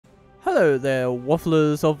Hello there,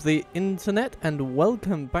 wafflers of the internet, and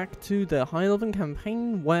welcome back to the High Elven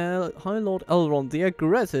campaign, where High Lord Elrond the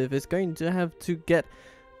Aggressive is going to have to get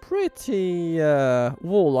pretty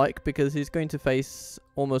warlike, because he's going to face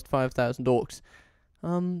almost 5,000 orcs.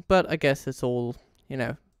 But I guess it's all, you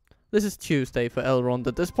know, this is Tuesday for Elrond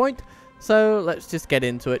at this point, so let's just get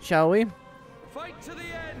into it, shall we? Fight to the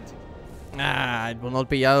end! Ah, it will not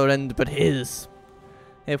be our end, but his.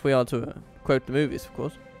 If we are to quote the movies, of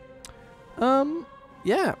course.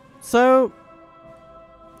 Yeah, so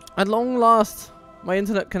at long last, my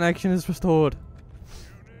internet connection is restored.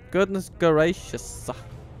 Goodness gracious.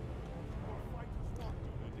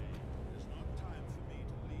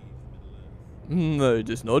 No, it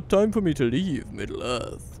is not time for me to leave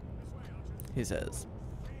Middle-earth, he says.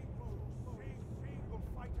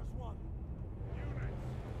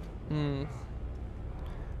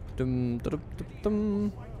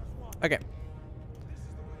 Okay.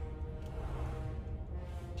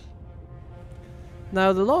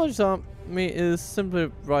 Now the large army is simply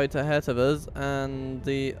right ahead of us, and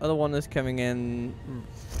the other one is coming in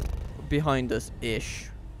behind us-ish.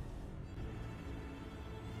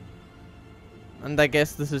 And I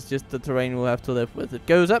guess this is just the terrain we'll have to live with. It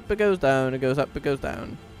goes up, it goes down, it goes up, it goes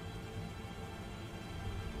down.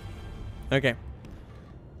 Okay.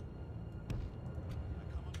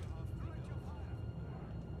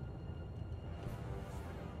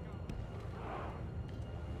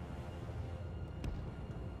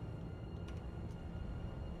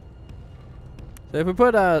 So if we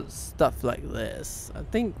put out stuff like this, I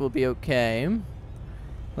think we'll be okay.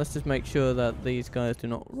 Let's just make sure that these guys do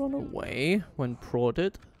not run away when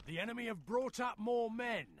prodded. The enemy have brought up more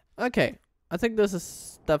men. Okay, I think this is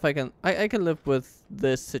stuff I can live with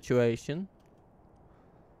this situation.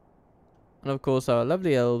 And of course our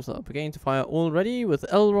lovely elves are beginning to fire already, with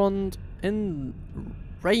Elrond in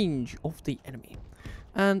range of the enemy.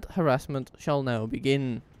 And harassment shall now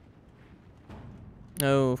begin.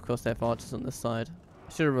 Oh, of course they have archers on this side.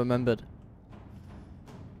 I should have remembered.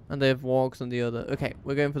 And they have wargs on the other. Okay,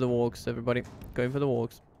 we're going for the wargs, everybody. Going for the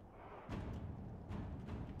wargs.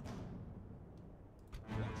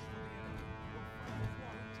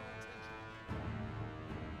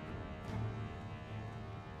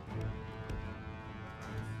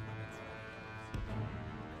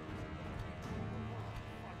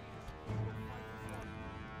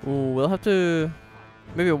 Ooh, we'll have to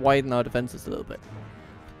maybe widen our defenses a little bit.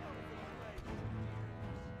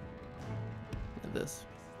 This.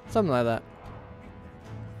 Something like that.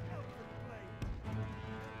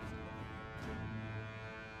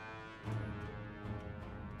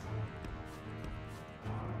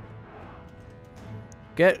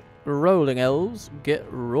 Get rolling, elves. Get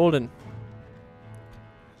rolling.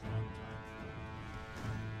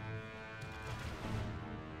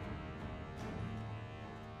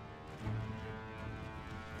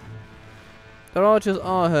 Their archers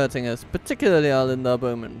are hurting us, particularly Arlinda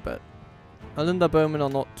Bowman, but Arlinda Bowman are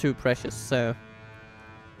not too precious, so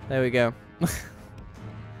there we go.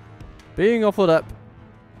 Being offered up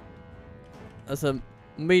as a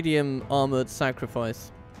medium armored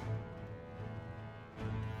sacrifice.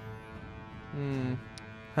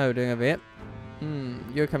 How are we doing over here?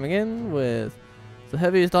 You're coming in with the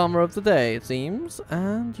heaviest armor of the day, it seems,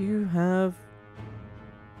 and you have...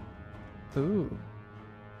 Ooh.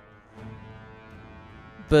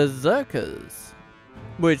 Berserkers.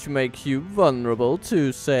 Which makes you vulnerable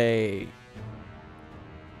to, say,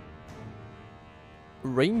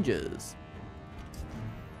 rangers.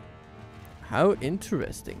 How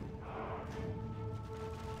interesting.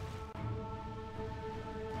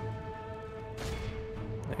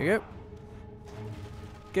 There you go.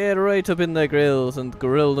 Get right up in their grills and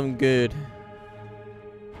grill them good.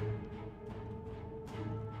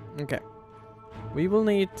 Okay. We will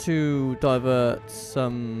need to divert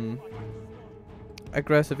some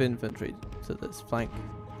aggressive infantry to this flank.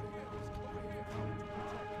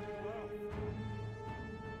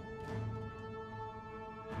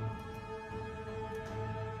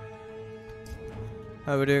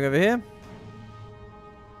 How are we doing over here?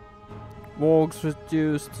 Wargs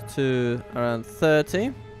reduced to around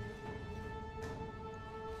 30.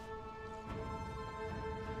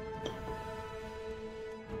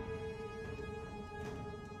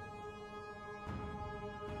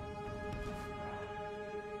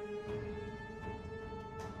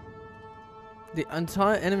 The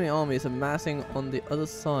entire enemy army is amassing on the other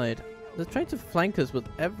side. They're trying to flank us with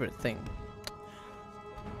everything.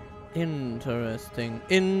 Interesting.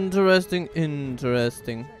 Interesting.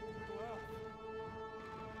 Interesting.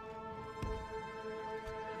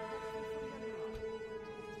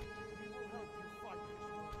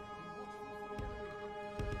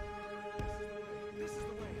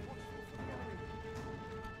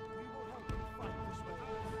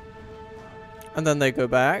 And then they go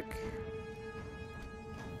back.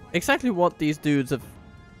 Exactly what these dudes have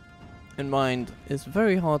in mind is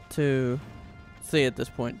very hard to see at this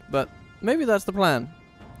point, but maybe that's the plan.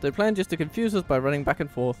 They plan just to confuse us by running back and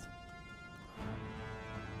forth.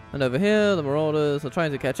 And over here, the Marauders are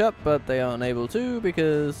trying to catch up, but they aren't able to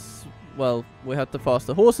because, well, we have to fast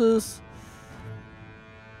the horses.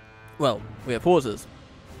 Well, we have horses.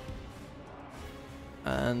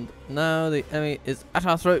 And now the enemy is at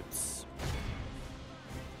our throats.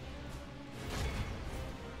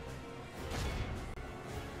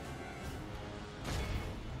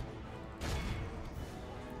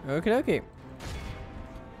 Okie dokie.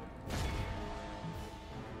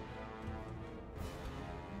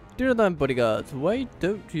 Do that, bodyguards. Why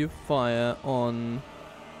don't you fire on...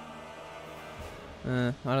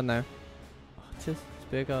 I don't know. Oh, just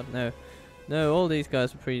Spear Guard? No. No, all these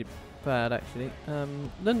guys are pretty bad, actually.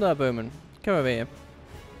 Linda Bowman, come over here.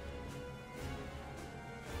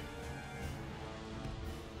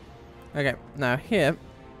 Okay, now here,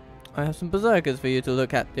 I have some berserkers for you to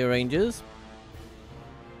look at, dear Rangers.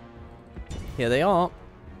 Here they are.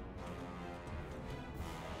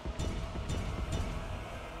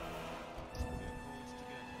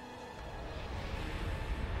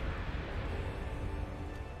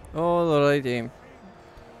 Alrighty.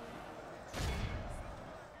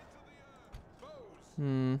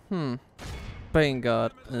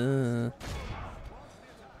 Vanguard.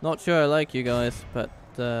 Not sure I like you guys, but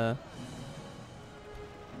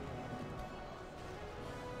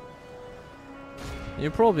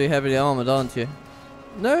you're probably heavily armored, aren't you?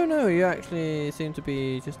 No, no, you actually seem to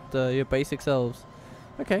be just your basic selves.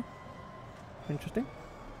 Okay. Interesting.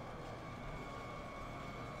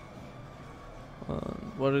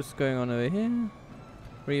 What is going on over here?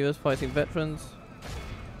 Reavers fighting veterans.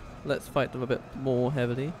 Let's fight them a bit more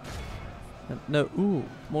heavily. No, ooh,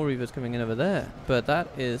 more Reavers coming in over there. But that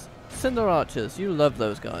is Cinder Archers. You love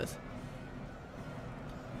those guys.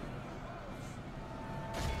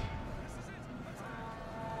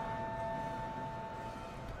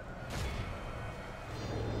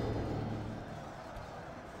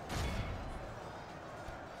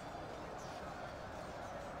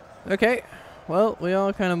 Okay, well, we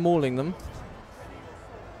are kind of mauling them.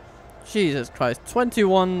 Jesus Christ,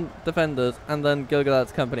 21 defenders and then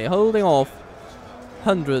Gilgalad's company holding off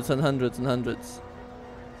hundreds and hundreds and hundreds.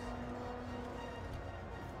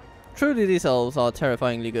 Truly these elves are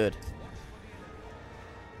terrifyingly good.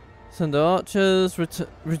 Cinder Archers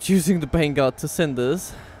reducing the Vanguard to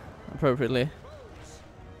cinders appropriately.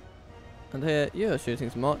 And here you're shooting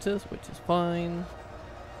some archers, which is fine.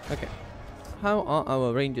 Okay. How are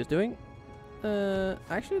our rangers doing?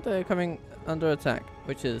 Actually they're coming under attack,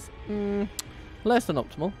 which is less than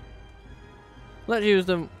optimal. Let's use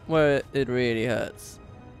them where it really hurts.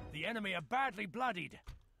 The enemy are badly bloodied.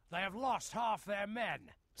 They have lost half their men.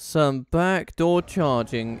 Some backdoor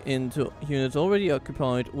charging into units already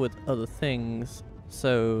occupied with other things.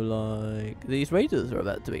 So, like, these raiders are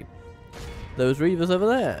about to be. Those reavers over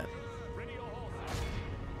there.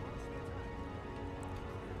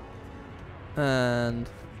 And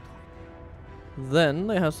then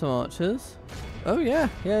they have some archers. Oh yeah,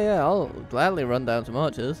 yeah, I'll gladly run down some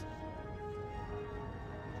archers.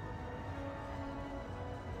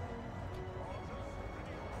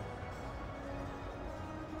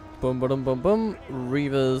 Boom, boom, boom, boom.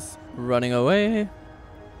 Reavers running away.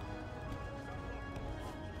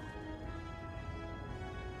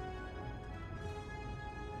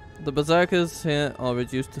 The berserkers here are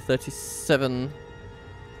reduced to 37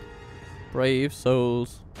 brave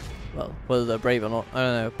souls. Well, whether they're brave or not, I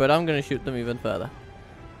don't know. But I'm going to shoot them even further.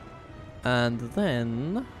 And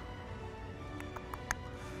then...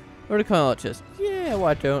 Vertical archers. Yeah,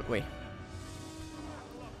 why don't we?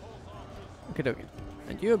 Okay, okay.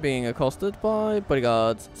 And you're being accosted by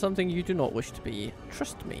bodyguards. Something you do not wish to be.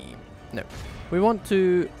 Trust me. No. We want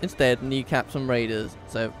to, instead, kneecap some raiders.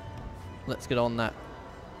 So, let's get on that.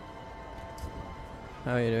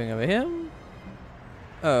 How are you doing over here?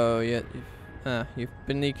 Oh, yeah. You've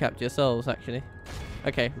been kneecapped yourselves, actually.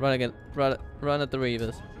 Okay, run again. Run at the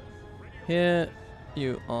reavers. Here,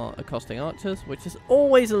 you are accosting archers, which is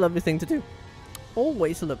always a lovely thing to do.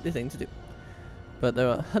 Always a lovely thing to do. But there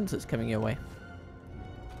are hunters coming your way.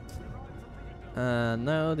 And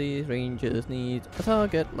now these rangers need a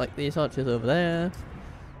target, like these archers over there.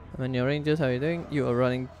 And then your rangers, how are you doing? You are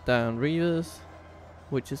running down reavers,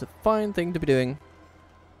 which is a fine thing to be doing.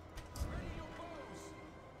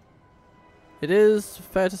 It is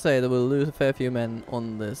fair to say that we'll lose a fair few men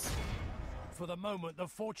on this. for the moment the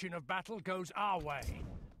fortune of battle goes our way.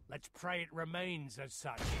 Let's pray it remains as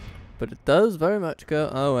such. But it does very much go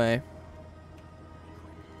our way.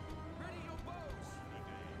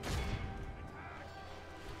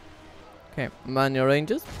 Okay, man your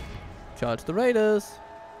rangers. Charge the raiders.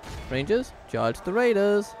 Rangers, charge the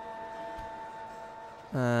raiders.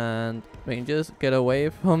 And rangers, get away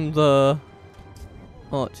from the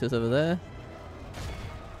archers over there.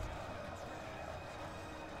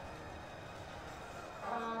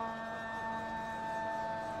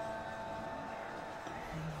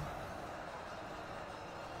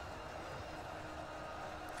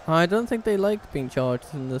 I don't think they like being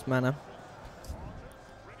charged in this manner.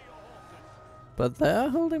 But they're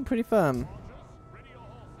holding pretty firm.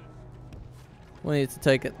 We need to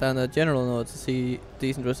take it down the general in order to see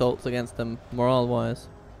decent results against them morale-wise.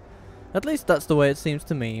 At least that's the way it seems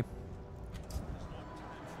to me.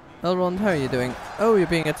 Elrond, how are you doing? Oh, you're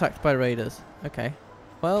being attacked by raiders. Okay.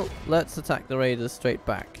 Well, let's attack the raiders straight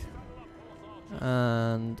back.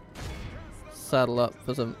 And saddle up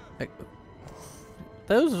for some...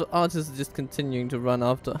 Those archers are just continuing to run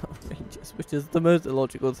after rangers, which is the most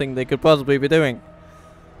illogical thing they could possibly be doing.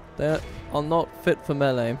 They are not fit for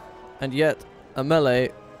melee, and yet a melee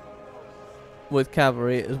with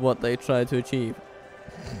cavalry is what they try to achieve.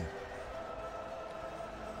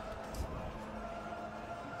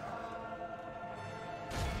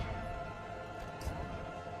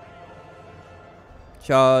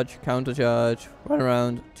 Charge, counter charge, run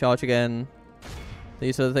around, charge again.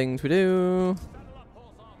 These are the things we do.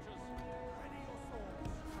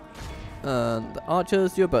 And the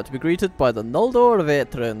archers, you're about to be greeted by the Noldor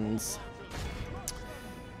veterans.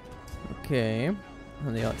 Okay,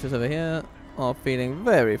 and the archers over here are feeling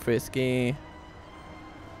very frisky.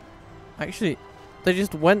 Actually, they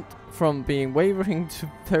just went from being wavering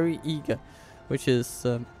to very eager, which is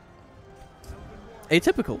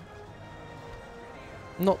atypical.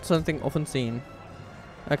 Not something often seen.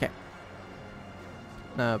 Okay.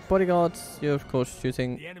 Now, bodyguards, you're of course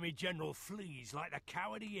shooting. The enemy general flees like the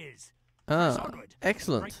coward he is. Ah,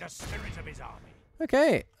 excellent. Break the spirit of his army.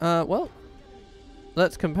 Okay, well,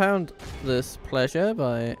 let's compound this pleasure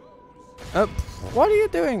by... Oh, what are you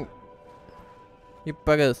doing? You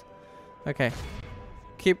buggers. Okay.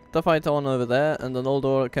 Keep the fight on over there, and the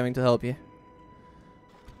Noldor are coming to help you.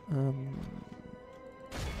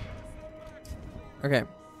 Okay.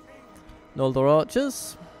 Noldor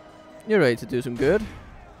archers, you're ready to do some good.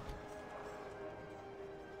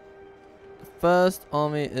 First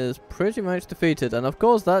army is pretty much defeated, and of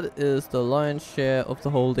course that is the lion's share of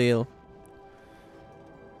the whole deal.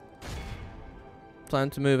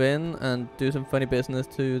 Time to move in and do some funny business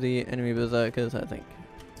to the enemy berserkers, I think.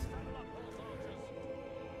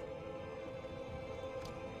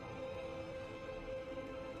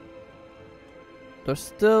 There's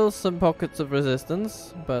still some pockets of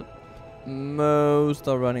resistance, but most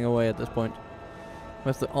are running away at this point.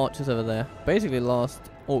 With the archers over there. Basically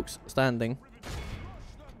last orcs standing.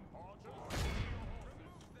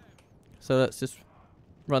 So let's just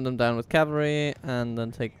run them down with cavalry and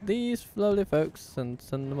then take these lovely folks and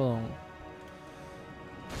send them along.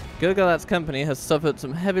 Gilgalad's company has suffered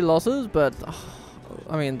some heavy losses, but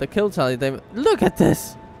I mean the kill tally they look at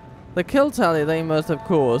this! The kill tally they must have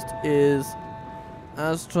caused is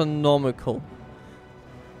astronomical.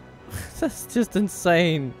 That's just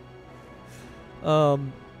insane. Okay.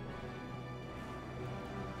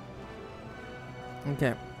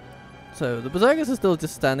 So the berserkers are still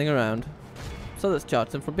just standing around. So let's charge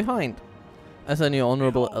them from behind, as any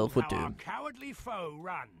honourable elf would do. Our cowardly foe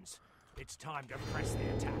runs. It's time to press the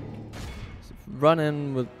attack. So run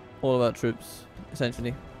in with all of our troops,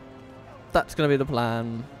 essentially. That's gonna be the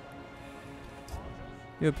plan.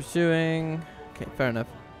 You're pursuing. Okay, fair enough.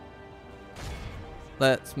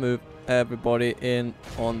 Let's move everybody in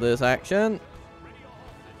on this action.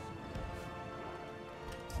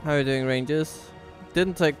 How are you doing, Rangers?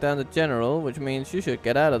 Didn't take down the general, which means you should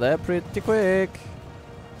get out of there pretty quick.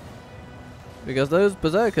 Because those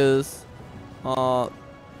berserkers are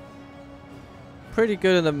pretty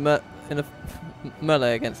good in the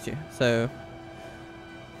melee against you. So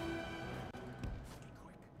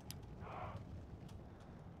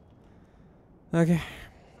okay,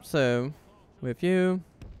 so with you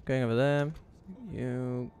going over there,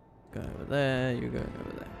 you go over there, you going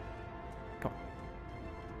over there. Come on.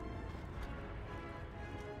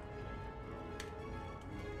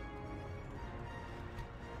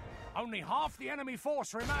 Only half the enemy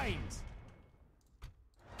force remains.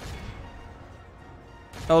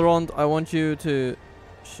 Elrond, I want you to...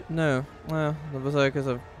 no. Well, the berserkers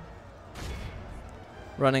are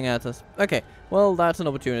running at us. Okay, well, that's an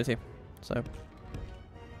opportunity. So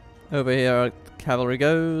over here our cavalry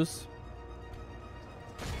goes.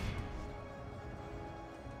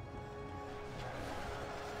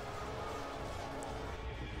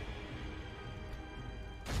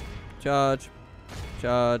 Charge,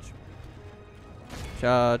 charge,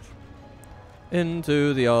 charge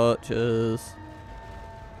into the archers.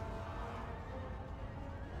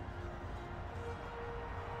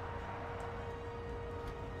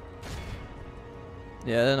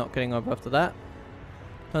 Yeah, they're not getting up after that.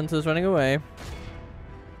 Hunters running away.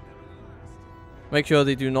 Make sure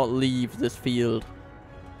they do not leave this field.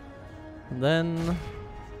 And then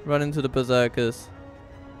run into the berserkers.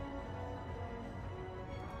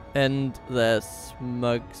 End their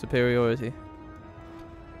smug superiority.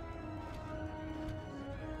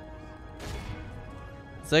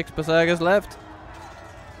 Six berserkers left.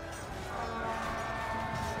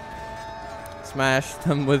 Smash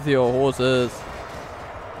them with your horses.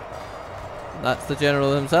 That's the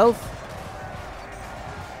general himself.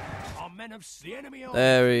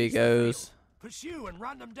 There he goes. Pursue and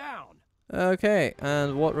run them down. Okay,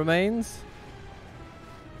 and what remains?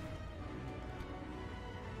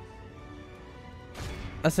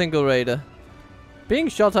 A single raider. Being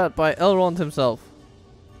shot at by Elrond himself.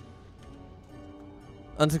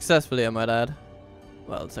 Unsuccessfully, I might add.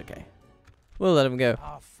 Well, it's okay. We'll let him go.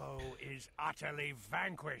 Our foe is utterly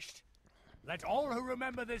vanquished. Let all who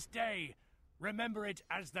remember this day remember it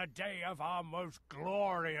as the day of our most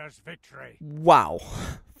glorious victory. Wow.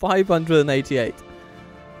 588.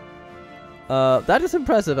 That is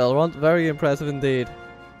impressive, Elrond. Very impressive indeed.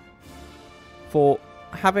 For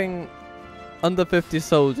having under 50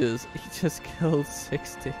 soldiers, he just killed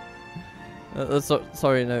 60.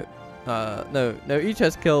 Sorry, no. No, each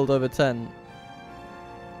has killed over 10.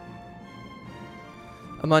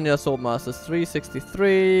 Amanya Swordmasters,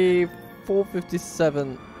 363,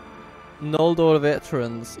 457. Noldor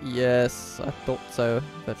veterans, yes, I thought so.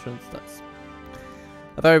 Veterans, that's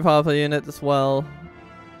a very powerful unit as well.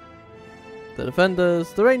 The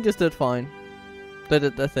defenders, the rangers did fine. They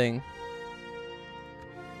did their thing.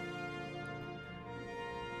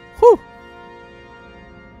 Whew!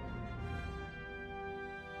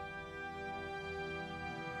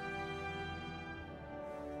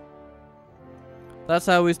 That's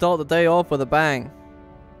how we start the day off, with a bang.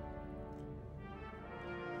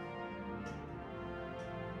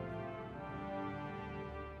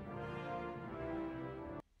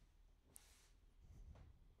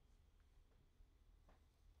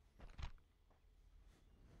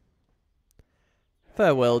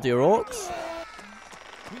 Farewell, dear orcs.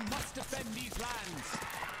 We must defend these lands.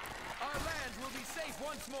 Our land will be safe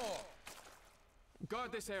once more.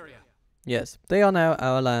 Guard this area. Yes, they are now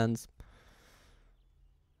our lands.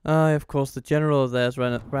 Of course, the general of theirs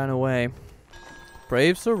ran away.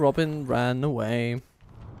 Brave Sir Robin ran away.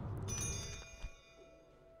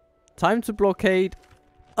 Time to blockade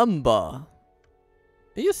Umbar.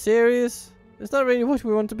 Are you serious? Is that really what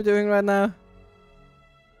we want to be doing right now?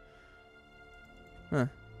 Huh.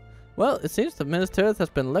 Well, it seems that Minas Tirith has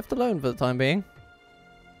been left alone for the time being.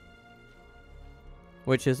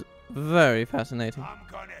 Which is very fascinating. I'm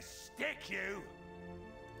gonna stick you.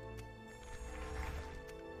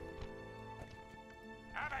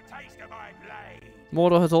 Have a taste of my blade.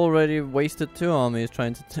 Mordor has already wasted 2 armies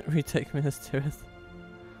trying to retake Minas Tirith.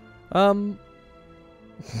 And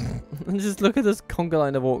just look at this conga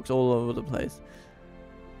line of orcs all over the place.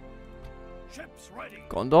 Ships ready.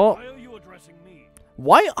 Gondor. Why are you addressing me?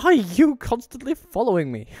 Why are you constantly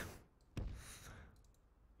following me?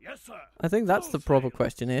 Yes, sir. I think that's the proper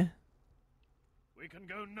question here. We can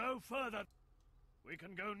go no further. We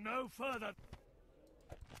can go no further.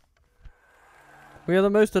 We are the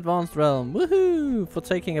most advanced realm. Woohoo! For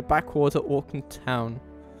taking a backwater orc town.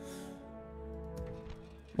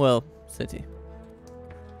 Well, city.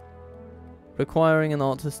 Requiring an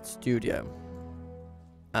artist studio.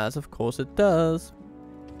 As of course it does.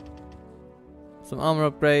 Some armor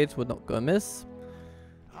upgrades would not go amiss.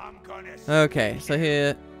 Okay, so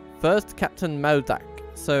here, first Captain Maldak.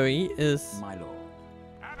 So he is My lord.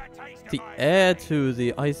 the heir to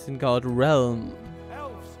the Isengard realm.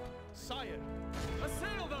 Elves, sire,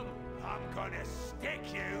 assail them. I'm gonna stick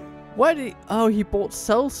you. Why did he? Oh, he bought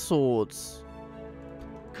cell swords.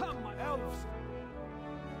 Come, my elves.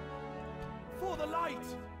 For the light.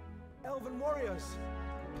 Elven warriors!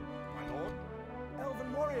 My lord.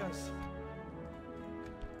 Elven warriors!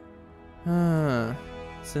 Ah,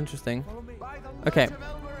 it's interesting. Follow me. By the Okay. light of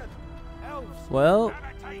Elmerith. Elves. Well, Have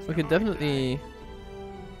a taste we of could my definitely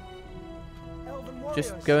Elven warriors!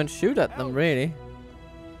 just go and shoot at them, really.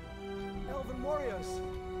 Elven warriors!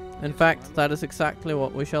 In fact, that is exactly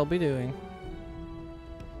what we shall be doing.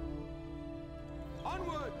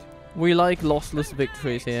 Onward! We like lossless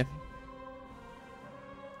victories here.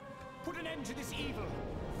 Put an end to this evil.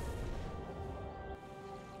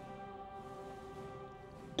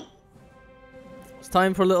 It's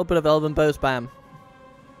time for a little bit of Elven bow spam.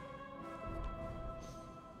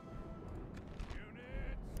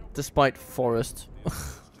 Despite forest.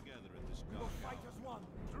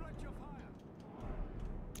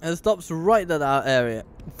 And it stops right at our area.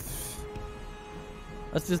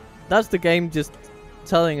 That's the game just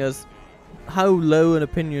telling us how low an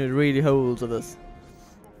opinion it really holds of us.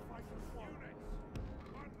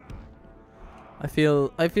 I feel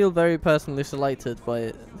very personally slighted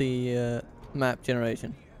by the map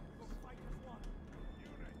generation.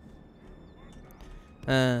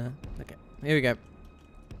 Okay, here we go.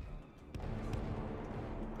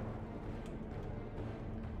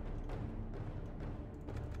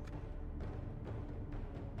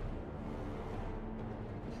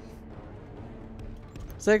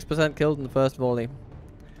 %6 killed in the first volley.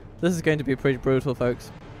 This is going to be pretty brutal,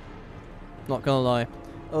 folks. Not gonna lie.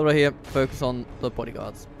 Over here, focus on the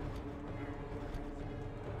bodyguards.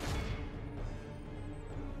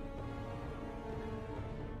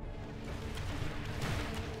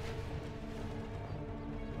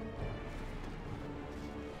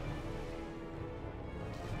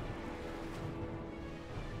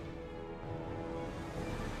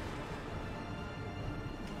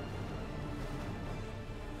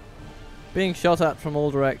 Being shot at from all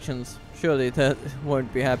directions. Surely they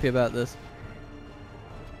won't be happy about this.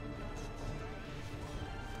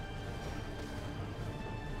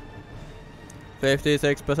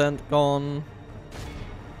 %56 gone.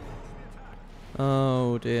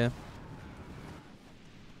 Oh dear.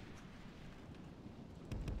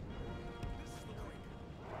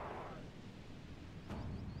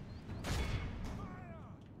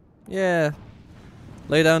 Yeah.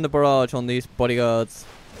 Lay down the barrage on these bodyguards.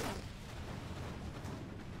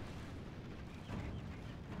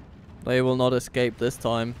 They will not escape this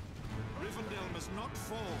time. Rivendell must not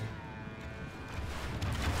fall.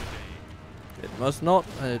 It must not,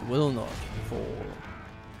 and it will not fall.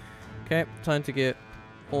 Okay, time to get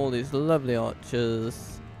all these lovely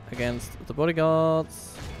archers against the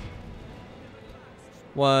bodyguards.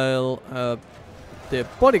 While the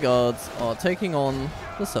bodyguards are taking on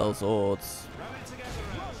the sellswords. Rally together,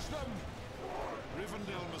 rush them.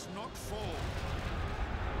 Rivendell must not fall.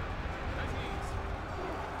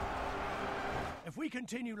 If we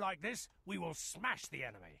continue like this, we will smash the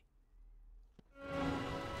enemy.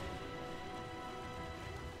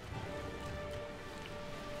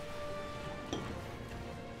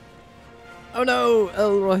 Oh no!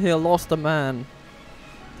 Elrohir lost a man.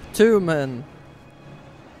 2 men.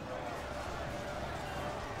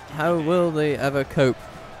 How will they ever cope?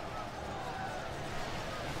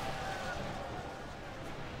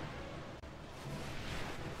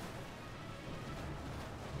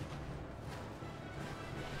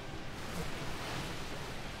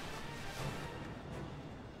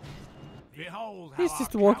 Behold He's how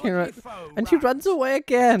just our walking cowardly around, foe and he runs away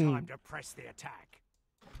again. Time to press the attack.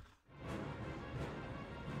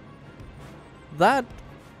 That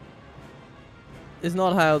is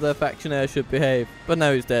not how the factionaire should behave. But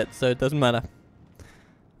now he's dead, so it doesn't matter.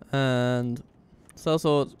 And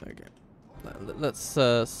sellswords. Okay, let's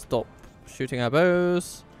stop shooting our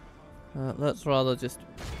bows. Let's rather just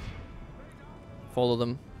follow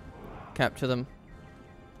them, capture them.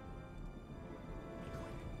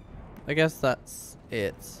 I guess that's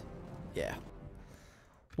it. Yeah.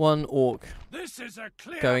 1 orc This is a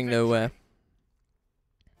clear going victory. nowhere.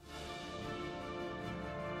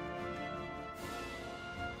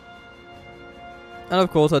 And of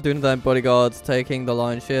course our Dunedain bodyguards taking the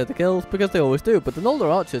lion's share of the kills, because they always do, but the Noldor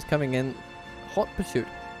archers coming in hot pursuit.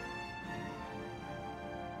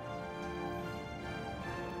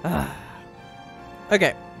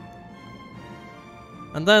 Okay.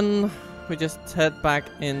 And then we just head back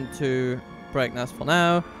into Breakness for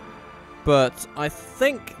now. But I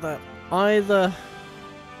think that either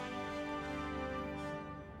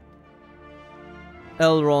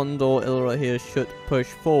Elrond or Elrohir should push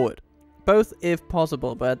forward. Both if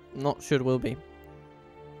possible, but not should will be.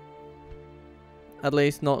 At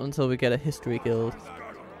least not until we get a history guild.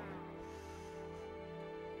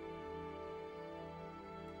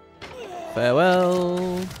 Farewell.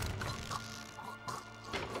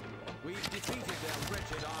 We've defeated their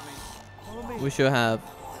wretched army. Follow me. We should have.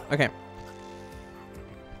 Okay.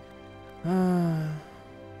 My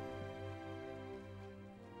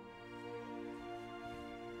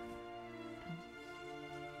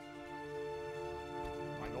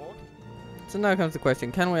lord? So now comes the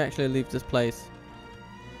question, can we actually leave this place?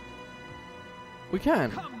 We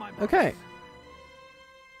can. Okay.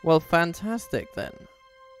 Well, fantastic then.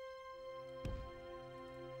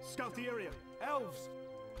 Scout the area. Elves,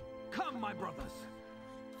 Come, my brothers.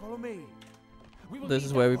 follow me. This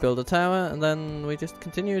is where we build a tower, and then we just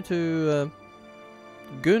continue to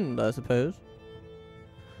Gund, I suppose.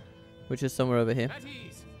 Which is somewhere over here. At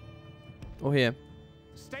ease. Or here.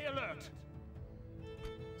 Stay alert.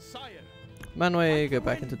 Sire. Manway, go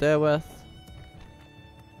back into Dareweth.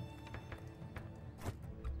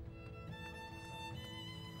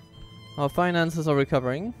 Our finances are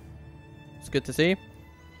recovering. It's good to see.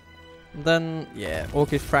 And then, yeah,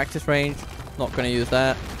 Orcish practice range. Not going to use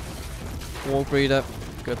that. War Breeder,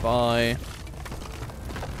 goodbye.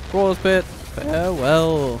 Crawler's Pit,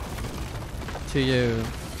 farewell to you.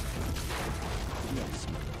 Yes.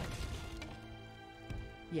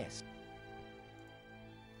 Yes.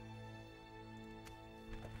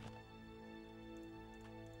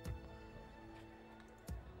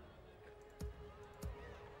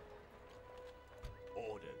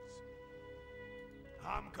 Orders.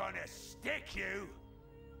 I'm gonna stick you.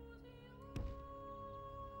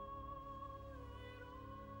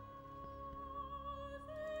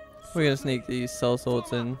 We're going to sneak these cell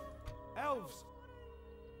swords in. Elves,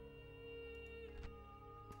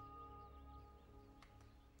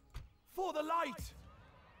 for the light.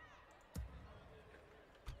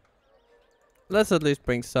 Let's at least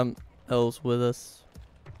bring some elves with us.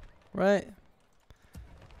 Right?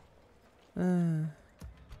 But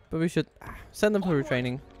we should send them for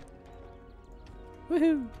retraining.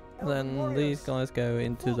 Woohoo! And then these guys go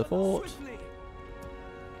into the fort. Swiftly.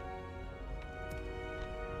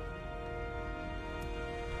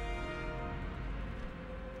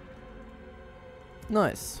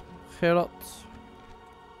 Nice. Herot.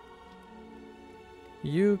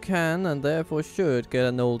 You can and therefore should get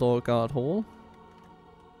an old Orc guard hall.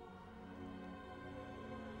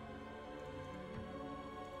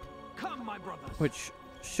 Come, my brothers. Which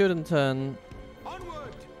should in turn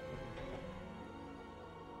Onward.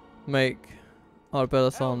 make our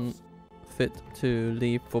Bellason fit to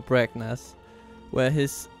leave for Bregnas, where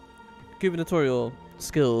his gubernatorial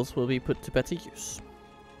skills will be put to better use.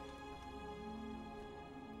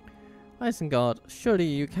 Isengard, surely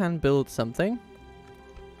you can build something.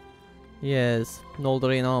 Yes,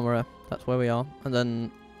 Noldarine Armourer, that's where we are. And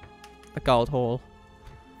then a guard hall.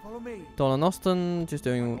 Follow me. Donna Noston, just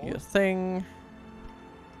doing your thing.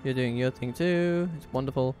 You're doing your thing too, it's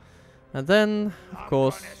wonderful. And then, of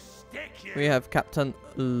course, we have Captain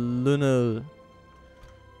Lunel,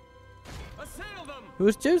 Assail them. who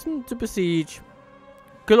was chosen to besiege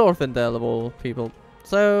Glorfindel of all people.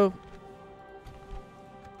 So,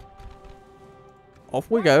 off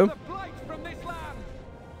we go. The blight from this land.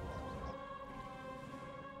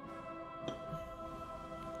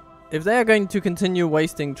 If they're going to continue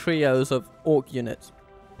wasting trios of Orc units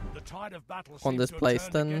The tide of battle on seems this to have place,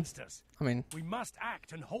 turned then, against us. I mean, We must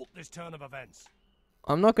act and halt this turn of events.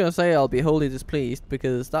 I'm not going to say I'll be wholly displeased,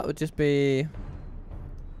 because that would just be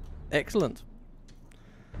excellent.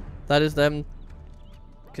 That is them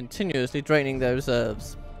continuously draining their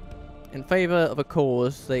reserves in favour of a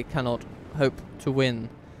cause they cannot hope to win.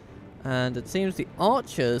 And it seems the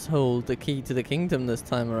archers hold the key to the kingdom this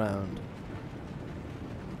time around.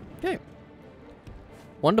 Okay.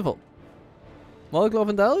 Wonderful. Well,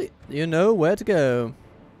 Glorfindel, you know where to go.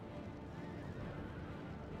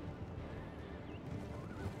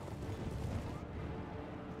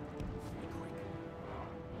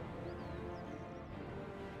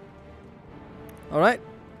 Alright.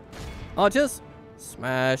 Archers,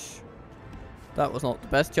 smash. That was not the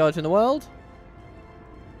best charge in the world,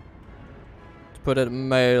 to put it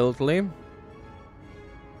mildly.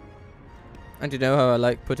 And you know how I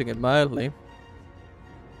like putting it mildly.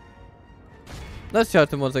 Let's charge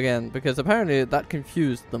them once again, because apparently that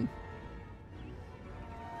confused them.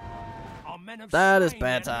 Our men have That is slain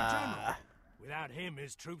their better. general. Without him,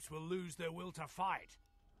 his troops will lose their will to fight.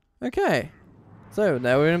 Okay. So,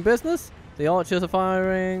 now we're in business. The archers are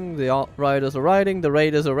firing, the riders are riding, the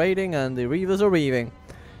raiders are raiding, and the reavers are reaving.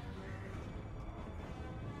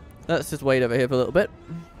 Let's just wait over here for a little bit.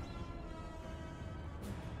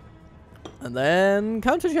 And then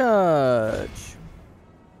countercharge.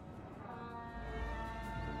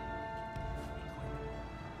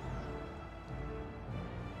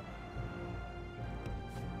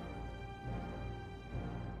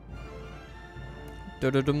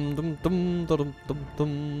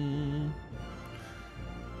 Dum-dum-dum-dum-dum-dum-dum.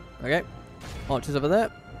 Okay, archers over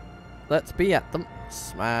there. Let's be at them.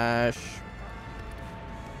 Smash.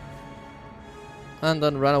 and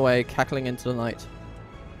then run away, cackling into the night.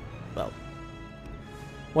 Well,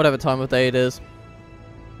 whatever time of day it is.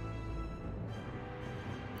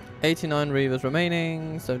 89 Reavers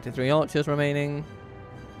remaining, 73 Archers remaining.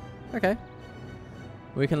 Okay.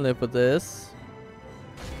 We can live with this.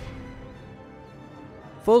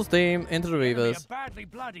 Full steam into the enemy Reavers. are badly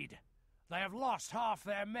bloodied. They have lost half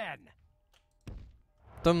their men.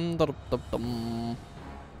 Dum dum dum dum.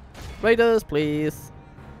 Raiders, please.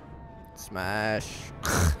 Smash.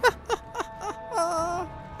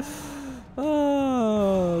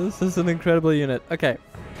 Oh, this is an incredible unit. Okay.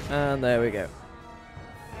 And there we go.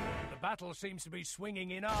 The battle seems to be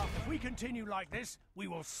swinging in our... If we continue like this, we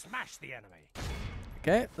will smash the enemy.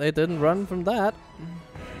 Okay, they didn't run from that.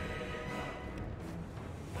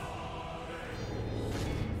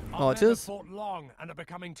 Our men have Archers. fought long and are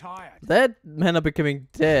becoming tired. Their men are becoming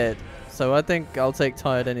dead. So I think I'll take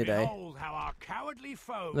tired any day. Behold how our cowardly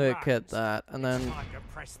foe Look at runs. that. And then Time to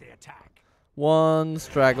press the attack. one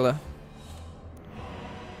straggler.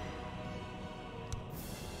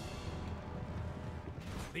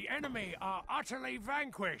 The enemy are utterly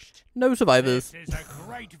vanquished. No survivors. This is a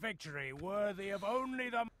great victory, worthy of only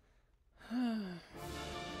the...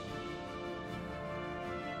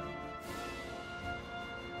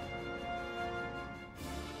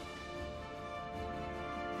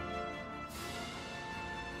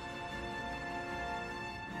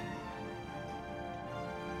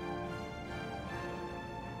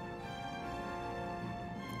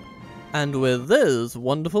 And with this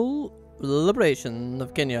wonderful liberation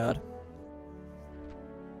of Ginyard,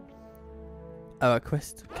 our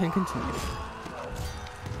quest can continue.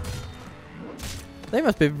 They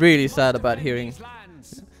must be really sad about hearing.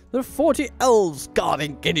 There are 40 elves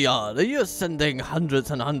guarding Ginyard. Are you sending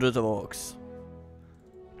hundreds and hundreds of orcs?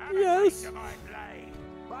 Yes.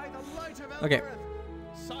 By the light of Okay. Elbereth,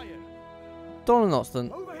 sire, Dawn and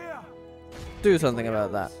Austin, Over here! do something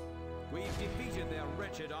about that. we've defeated their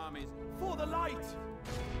wretched armies. For the light!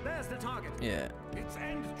 There's the target. Yeah. Its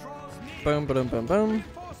end draws near. Boom, boom, boom, boom.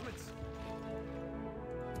 Reinforcements.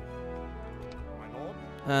 My lord.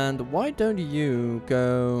 And why don't you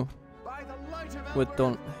go By the light of with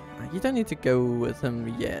Elbereth. Dawn? You don't need to go with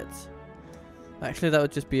him yet. Actually, that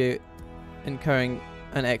would just be incurring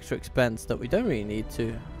an extra expense that we don't really need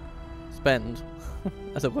to spend,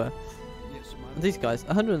 as it were. Yes, my And these guys,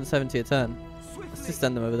 170 a turn. Let's just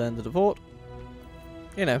send them over there to the fort.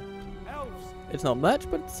 You know, Elves! it's not much,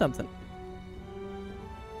 but it's something.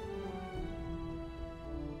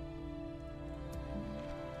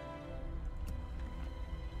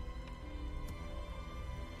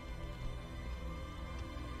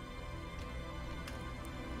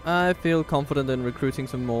 I feel confident in recruiting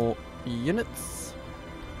some more units.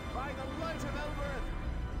 By the light of Elbereth.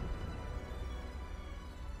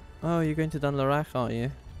 Oh, you're going to Dunlarach, are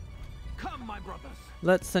you? Come, my brothers.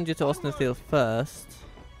 Let's send you to Osnathiel first.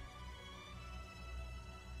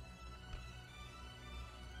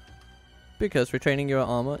 Because retraining your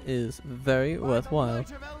armor is very By worthwhile.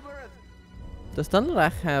 The light of Elbereth. Does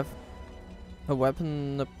Dunlarach have a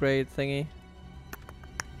weapon upgrade thingy?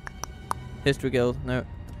 History Guild, no.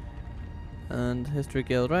 And History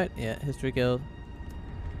Guild, right? Yeah, History Guild.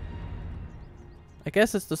 I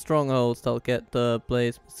guess it's the strongholds that'll get the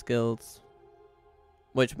blaze skills.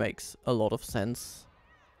 Which makes a lot of sense.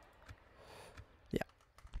 Yeah.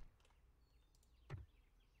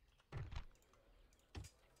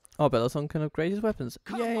 Oh, Bellason can upgrade his weapons.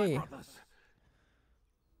 Come, Yay! my brothers.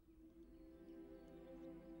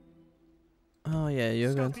 Oh yeah,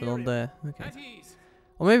 you're going to Stop hearing. Londair. Okay. At ease.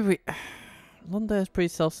 Or maybe we... Londair is pretty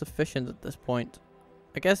self-sufficient at this point.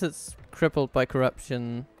 I guess it's crippled by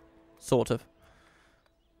corruption, sort of.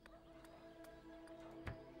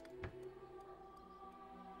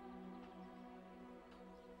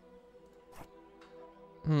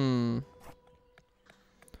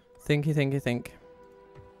 Think.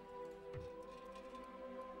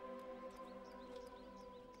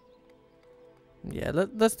 Yeah,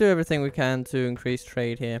 let's do everything we can to increase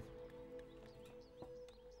trade here.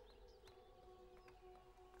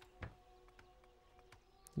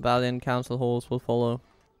 Valiant council halls will follow.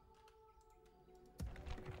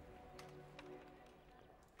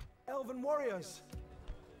 Elven warriors!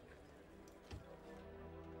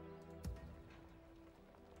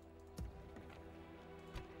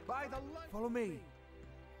 By the light. Follow me!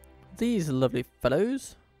 These lovely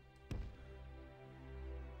fellows.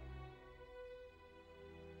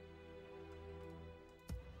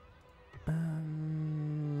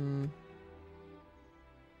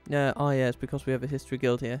 Yeah, oh yeah, it's because we have a history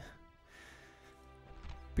guild here.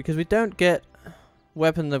 Because we don't get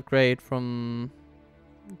weapon upgrade from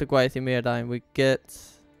the Gwaithimir we get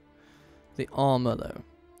the armor though.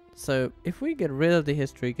 So if we get rid of the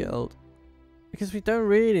history guild, because we don't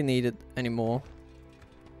really need it anymore,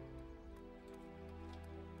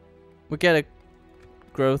 we get a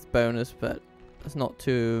growth bonus, but it's not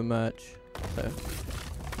too much. So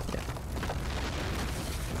yeah.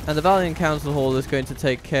 And the Valiant Council Hall is going to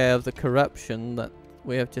take care of the corruption that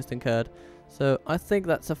we have just incurred. So I think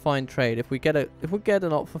that's a fine trade. If we get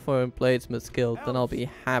an offer for a Bladesmith's Guild, then I'll be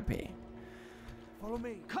happy. Follow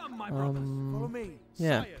me. Come, my brothers. Follow me.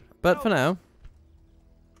 Yeah. But for now,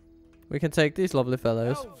 we can take these lovely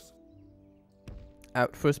fellows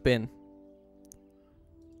out for a spin.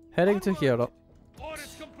 Heading to Hero.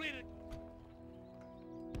 Orders completed.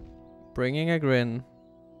 Bringing a grin.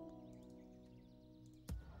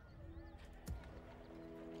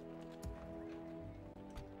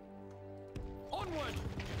 Onward!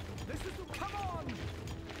 This is the... Come on!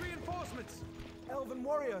 Reinforcements! Elven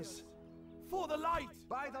warriors. For the light.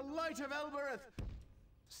 By the light of Elbereth!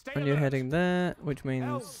 Stay And you're alert. heading there, which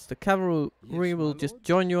means the cavalry will just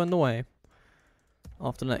join you on the way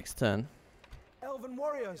after the next turn. Elven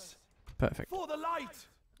warriors. Perfect. For the light.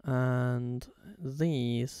 And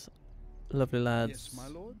these lovely lads. Yes, my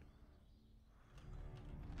lord.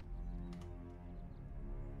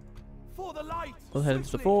 For the light. We'll head into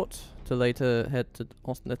the Swiftly. fort to later head to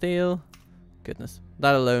Austin Athel. Goodness,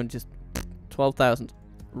 that alone just 12,000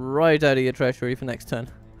 right out of your treasury for next turn.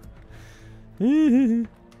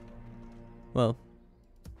 Well,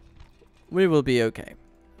 we will be okay.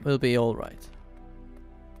 We'll be alright.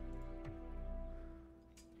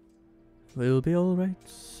 We'll be alright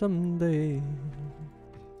someday.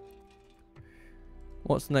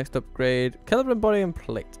 What's the next upgrade? Caliber and body and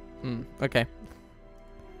plate. Okay.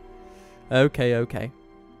 Okay.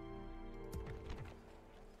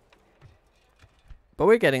 But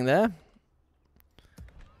we're getting there.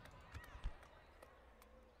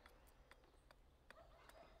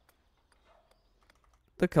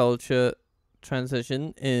 The culture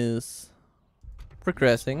transition is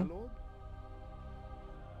progressing. My lord.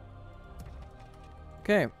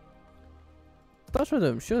 Okay.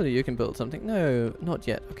 Butcherdom, surely you can build something. No, not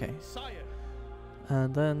yet. Okay. Sire!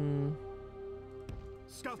 And then...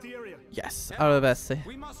 Scout the area. Yes, Arabessi.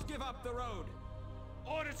 We must give up the road!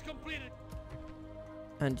 Orders completed.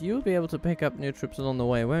 And you'll be able to pick up new troops along the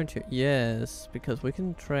way, won't you? Yes, because we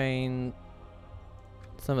can train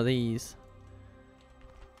some of these.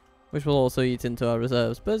 Which will also eat into our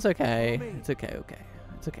reserves, but it's okay. It's okay.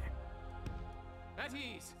 It's okay. At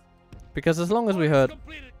ease! Because as long as we Orders hurt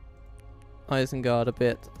completed. Isengard a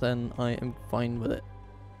bit, then I am fine with it.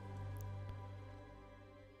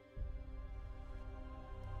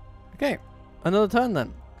 Okay, another turn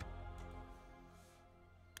then.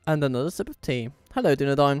 And another sip of tea. Hello,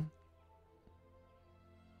 Dunedain.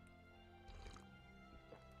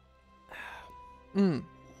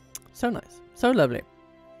 So nice. So lovely.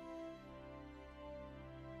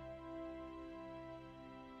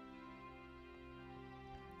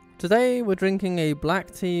 Today we're drinking a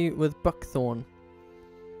black tea with buckthorn.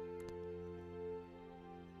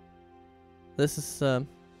 This is,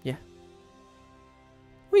 yeah.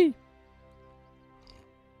 Whee!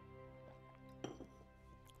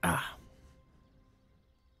 Ah.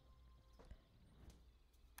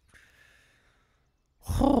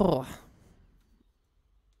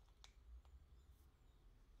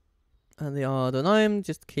 And the Ardenheim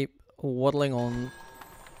just keep waddling on.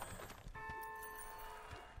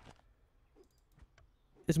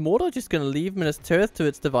 Is Mordor just going to leave Minas Tirith to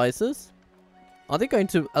its devices? Are they going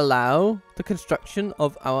to allow the construction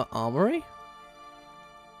of our armory?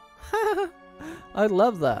 I'd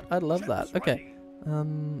love that. I'd love that. Ships Okay.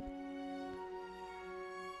 ready.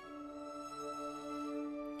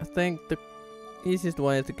 I think the easiest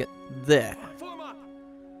way is to get there. Form up!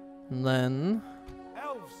 And then...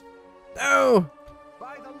 Elves. No!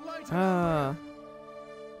 By the light of Ah.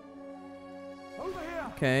 Over here.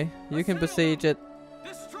 Okay. You can besiege it.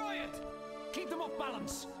 Destroy it! Keep them off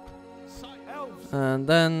balance! Sire! Elves. And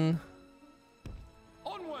then...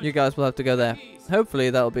 Onward! you guys will have to go there. Hopefully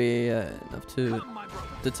that'll be enough to Come, my brother!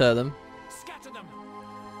 deter them. Scatter them!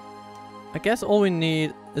 I guess all we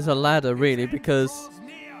need is a ladder, really, because Draws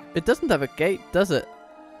near. it doesn't have a gate, does it?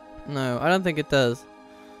 No, I don't think it does.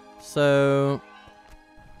 So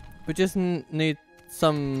we just need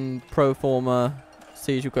some pro forma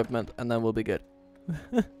siege equipment, and then we'll be good.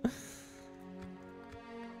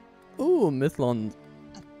 Ooh, Mithlond.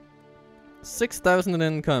 6,000 in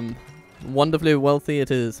income. Wonderfully wealthy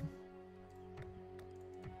it is.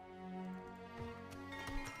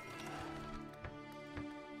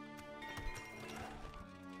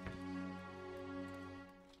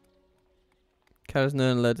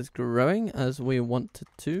 Karasnernled is growing as we want it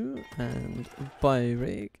to, and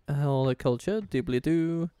Byrig, horticulture, doobly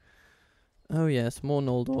doo. Oh yes, more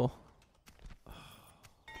Noldor.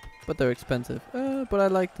 But they're expensive. But I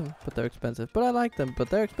like them. But they're expensive. But I like them. But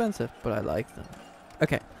they're expensive. But I like them.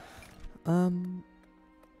 Okay.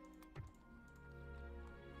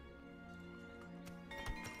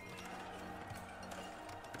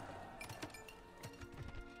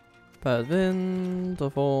 Padvin,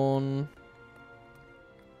 Dorthorn.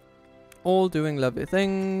 All doing lovely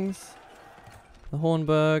things. The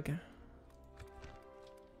Hornburg.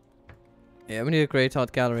 Yeah, we need a Great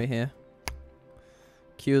Art Gallery here.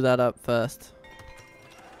 Cue that up first.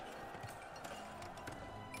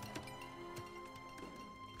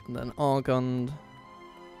 And then Argond.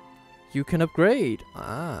 You can upgrade.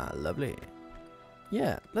 Ah, lovely.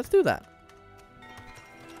 Yeah, let's do that.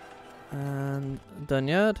 And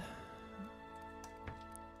Dunyard.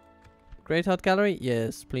 Great Art Gallery?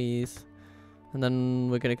 Yes, please. And then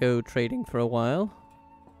we're gonna go trading for a while.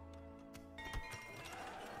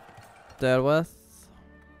 Derworth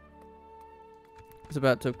is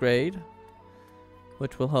about to upgrade,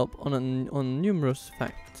 which will help on numerous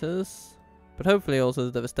factors, but hopefully also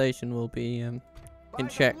the devastation will be in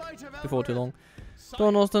check before too long.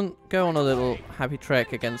 Dawn Austin, go on a little happy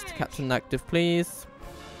trek against Captain Active, please.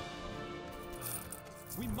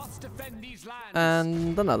 We must defend these lands.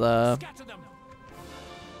 And another. Scatter them.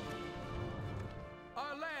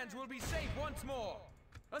 Our lands will be safe once more.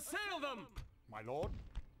 Assail them. My lord.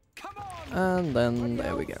 Come on. And then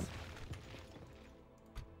there we go.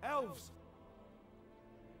 Elves!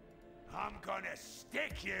 I'm gonna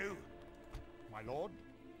stick you. My lord.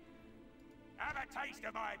 Have a taste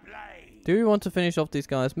of my blade. Do we want to finish off these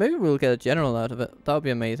guys? Maybe we'll get a general out of it. That would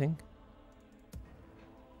be amazing.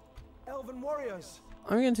 Elven warriors!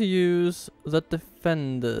 I'm going to use the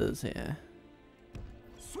defenders here.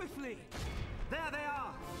 Swiftly! There they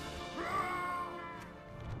are!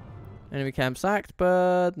 Enemy camp sacked,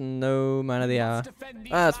 but no man of the hour. Defend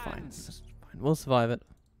these That's fine. lands. That's fine. We'll survive it.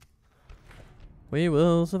 We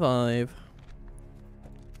will survive.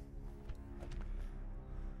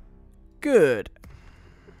 Good.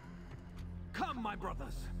 Come, my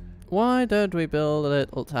brothers! Why don't we build a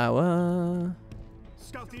little tower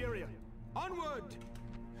Scout the area! Onward.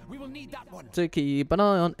 We will need that one. to keep an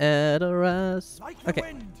eye on Edoras? Like the Okay.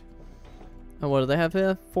 wind! And what do they have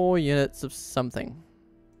here? 4 units of something.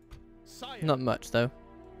 Sire. Not much though.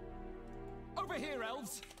 Over here,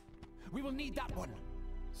 elves. We will need that one.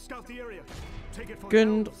 Scout the area! Take it for the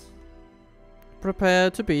Gund. elves!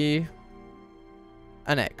 Prepare to be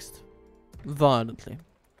annexed. Violently.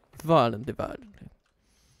 Violently.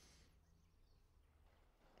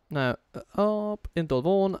 Now, up in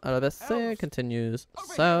Dorthorn, Arabesse Elves. continues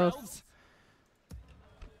Over south. here, elves.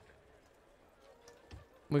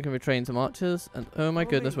 We can retrain some archers, and oh my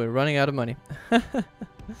Follow goodness, me. we're running out of money. Like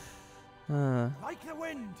the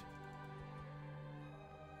wind!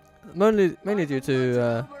 Mainly due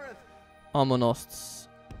to Armonost's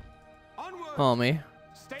Onward. army.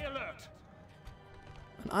 Stay alert.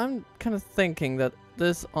 And I'm kind of thinking that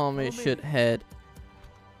this army Follow me. should head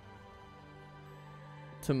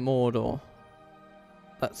to Mordor.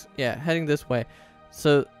 That's, yeah, heading this way.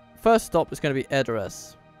 So, first stop is going to be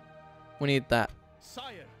Edoras. We need that.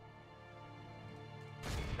 Sire.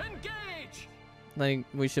 Engage. Then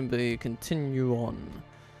we should be continue on.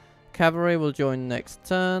 Cavalry will join next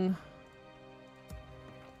turn.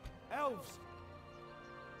 Elves!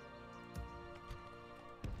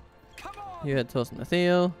 Come on. You head towards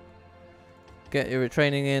Nathiel. Get your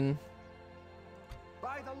retraining in.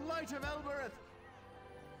 By the light of Elbereth!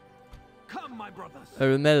 Come, my brothers!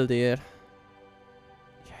 Erumeldir.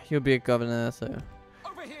 Yeah, you'll be a governor, so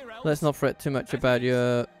Over here, elves. let's not fret too much about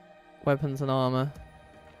your weapons and armor.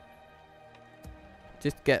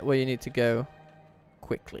 Just get where you need to go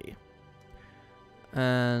quickly.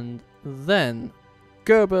 And then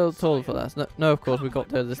go build tall for us. No, of course we got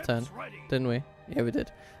there this turn, didn't we? Yeah, we did.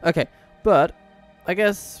 Okay, but I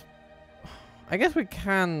guess we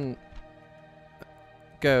can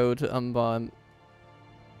go to Umbar and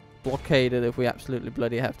blockade it if we absolutely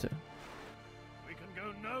bloody have to. We can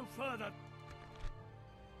go no further.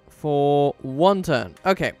 For 1 turn.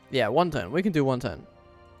 Okay, yeah, 1 turn. We can do 1 turn.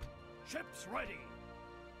 Ships ready.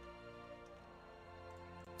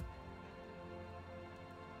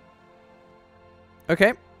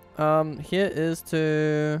 Okay. Here is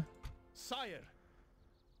to Sire.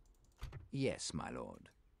 Yes, my lord.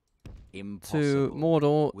 to Impossible.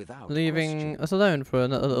 Mordor, Without leaving question. us alone for a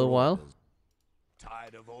little while.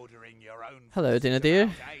 Tired of ordering your own. Hello, forces Dinner dear.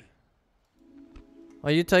 about, eh?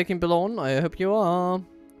 Are you taking Boulogne? I hope you are.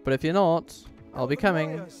 But if you're not, I'll be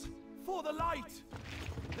coming. Warriors, for the light.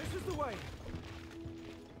 This is the way.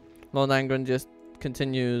 Lord Angren just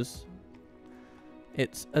continues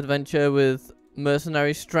its adventure with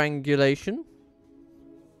mercenary strangulation.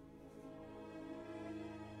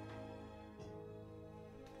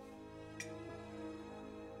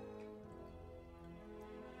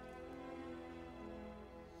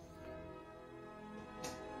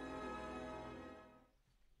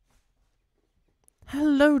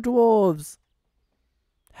 Hello, dwarves!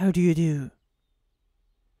 How do you do?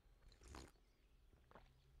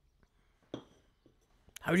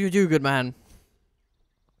 How do you do, good man?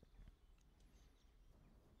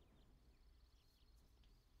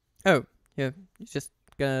 Oh, yeah, you're just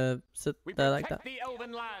gonna sit there like that. The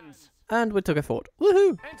Elven lands. And we took a fort.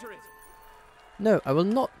 Woohoo! Enter it. No, I will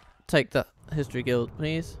not take the History Guild,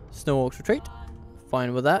 please. Snow Orcs retreat.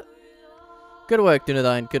 Fine with that. Good work,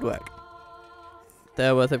 Dunedain, good work.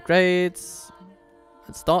 They're worth upgrades.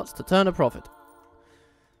 It starts to turn a profit.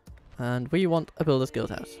 And we want a Builder's Guild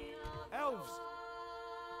house. Elves.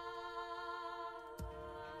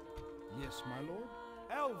 Yes, my lord.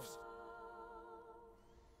 Elves.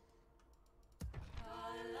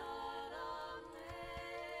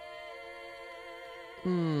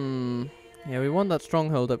 Yeah, we want that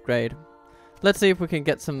stronghold upgrade. Let's see if we can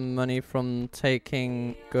get some money from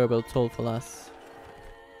taking Gerbel Tolfalas.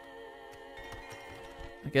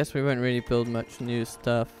 I guess we won't really build much new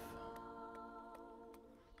stuff.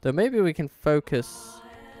 Though maybe we can focus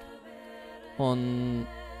on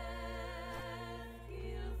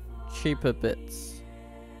cheaper bits.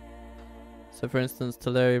 So for instance,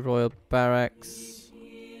 Teleri Royal Barracks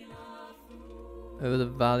over the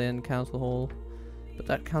Valiant Council Hall. But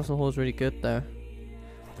that Council Hall is really good though.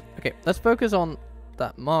 Okay, let's focus on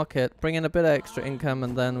that market, bring in a bit of extra income,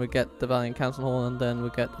 and then we get the Valiant Council Hall, and then we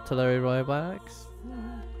get the Teleri Royal Barracks.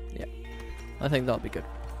 Yeah, I think that'll be good.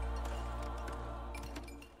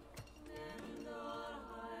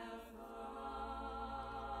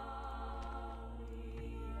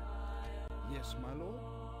 Yes, my lord.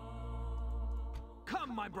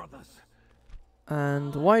 Come, my brothers.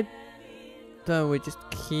 And why don't we just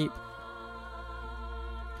keep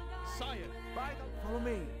Sire. Follow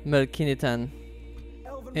me. Melkinitan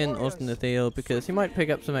Elven in warriors. Osnathiel, because he might pick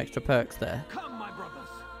up some extra perks there, Come, my brothers.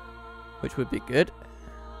 which would be good.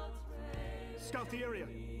 Scout the area.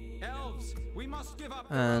 Elves, we must give up.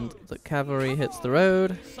 And the cavalry hits the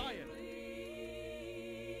road. Sire.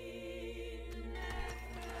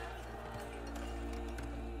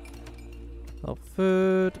 Oh,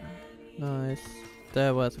 food. Nice.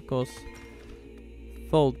 There was, of course,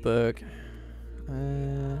 Foldberg.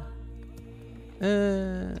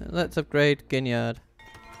 Let's upgrade Ginyard.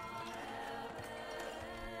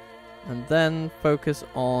 And then focus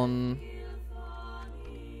on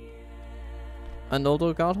an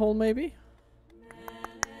older guard hall, maybe?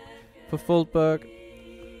 For Foldberg.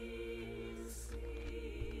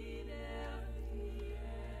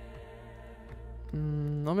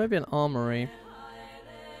 Or maybe an armory.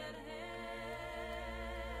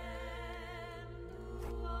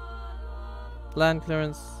 Land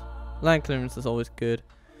clearance. Land clearance is always good.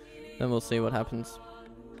 Then we'll see what happens.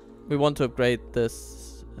 We want to upgrade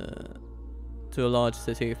this to a large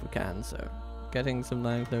city if we can, so getting some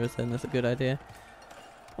land clearance in is a good idea.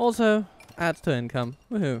 Also, adds to income.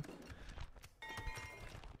 Woohoo.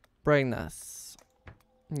 Brainless.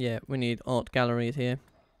 Yeah, we need art galleries here.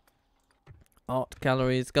 Art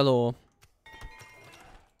galleries galore.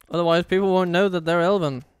 Otherwise, people won't know that they're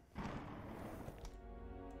Elven.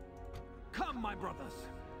 Come, my brothers.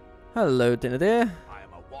 Hello, Dinadier. I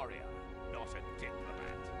am a warrior, not a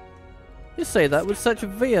diplomat. You say that with such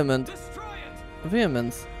vehement Destroy it.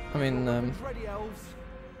 vehemence. I mean, Weapons ready, elves.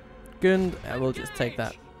 Gund, we'll just take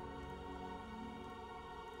that.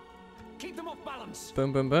 Keep them off balance.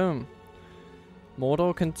 Boom, boom, boom.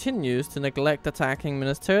 Mordor continues to neglect attacking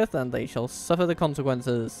Minas Tirith, and they shall suffer the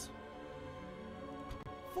consequences.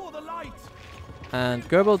 For the light. And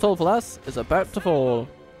Gerbel Tolfalas is about to fall.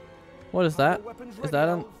 What is that? Weapons Is ready, that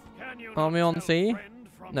an elves. Can you army not on tell sea? friend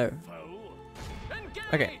from No. foe? Engage.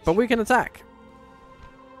 Okay, but we can attack.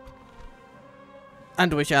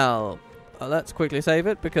 And we shall. Let's quickly save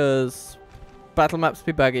it because battle maps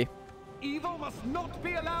be buggy. Evil must not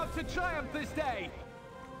be allowed to triumph this day.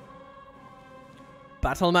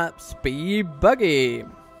 Battle maps be buggy.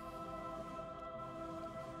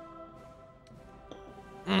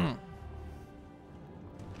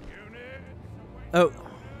 Oh.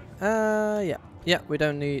 Yeah. Yeah, we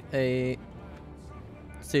don't need a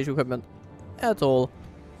siege equipment at all.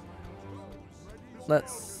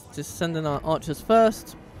 Let's just send in our archers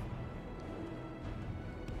first.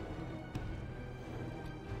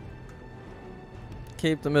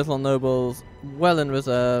 keep the missile nobles well in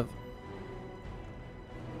reserve.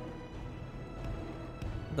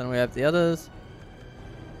 Then we have the others.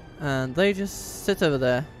 And they just sit over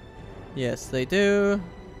there. Yes, they do.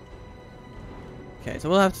 Okay, so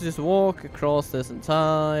we'll have to just walk across this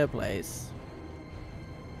entire place.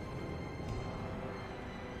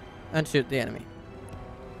 And shoot the enemy.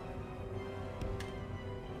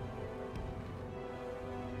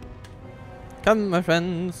 Come, my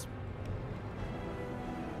friends.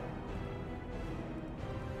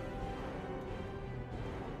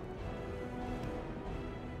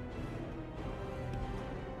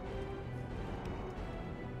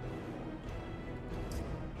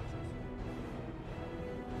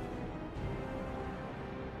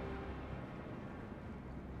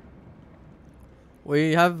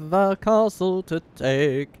 We have a castle to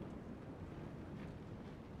take.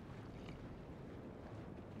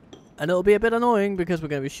 And it'll be a bit annoying because we're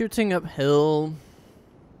going to be shooting uphill.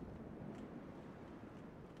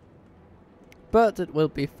 But it will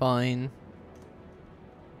be fine.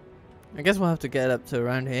 I guess we'll have to get up to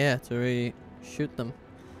around here to really shoot them.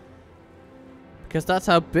 Because that's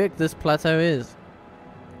how big this plateau is.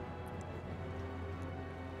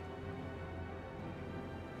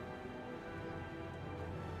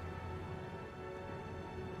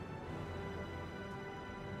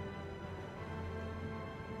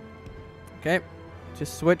 Okay,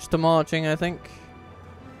 just switch to marching, I think.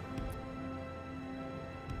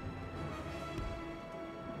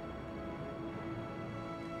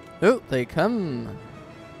 Oh, they come.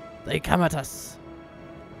 They come at us.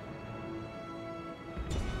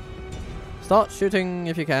 Start shooting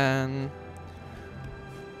if you can.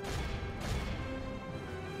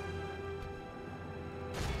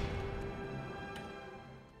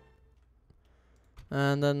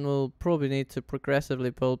 And then we'll probably need to progressively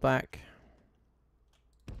pull back.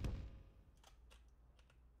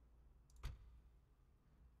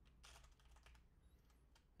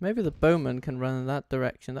 Maybe the bowman can run in that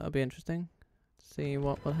direction. That would be interesting. See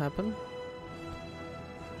what will happen.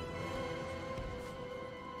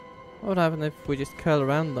 What would happen if we just curl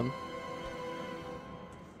around them?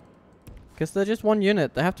 Because they're just one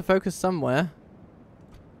unit. They have to focus somewhere.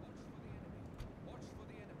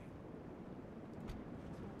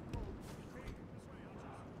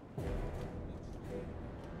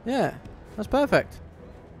 Yeah, that's perfect.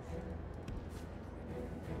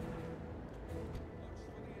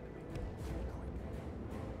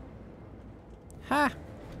 Ha!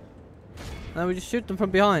 Now we just shoot them from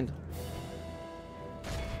behind.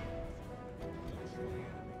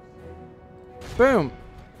 Boom!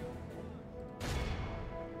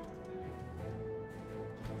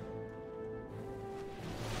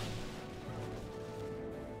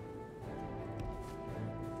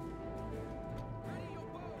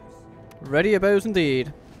 Ready your bows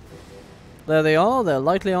indeed. There they are, they're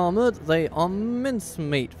lightly armoured, they are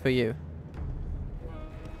mincemeat for you.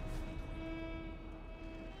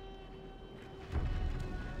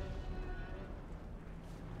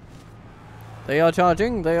 They are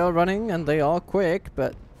charging, they are running, and they are quick,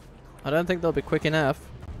 but I don't think they'll be quick enough.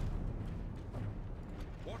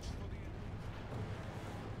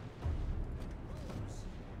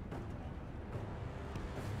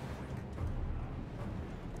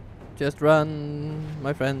 Just run,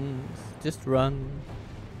 my friends, just run.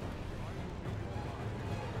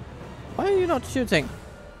 Why are you not shooting?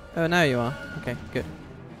 Oh, now you are. Okay, good.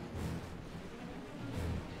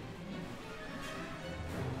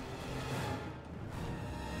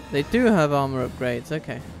 They do have armor upgrades,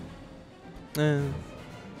 okay.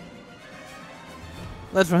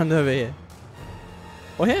 Let's run over here.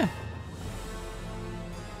 Oh, here.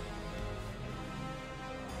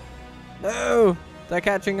 No! They're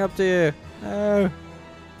catching up to you. No.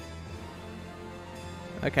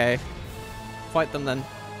 Okay. Fight them then.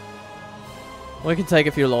 We can take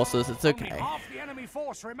a few losses, it's okay. Only half the enemy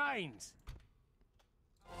force remains.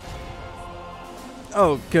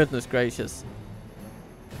 Oh, goodness gracious.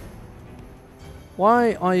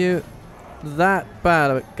 Why are you that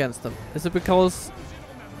bad against them? Is it because...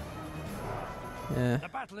 Yeah. The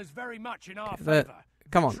battle is very much in our favor.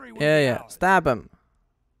 Come on. Yeah. Stab him.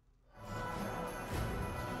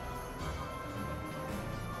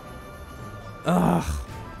 Ugh.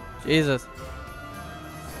 Jesus.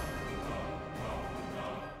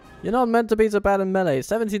 You're not meant to be so bad in melee.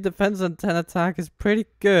 17 defense and 10 attack is pretty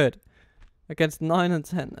good. Against 9 and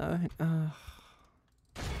 10.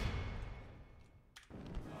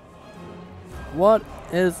 What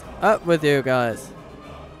is up with you guys?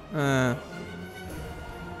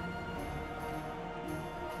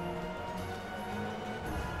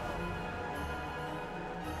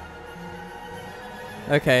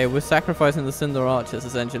 Okay, we're sacrificing the Cinder Archers,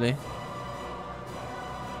 essentially.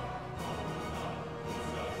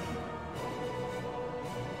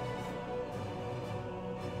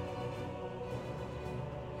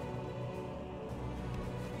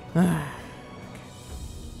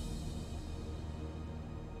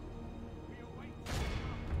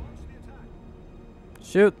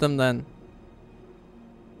 Shoot them then.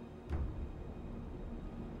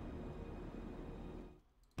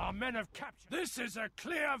 Our men have captured. This is a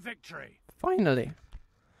clear victory. Finally.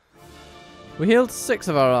 We healed 6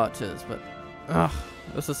 of our archers, but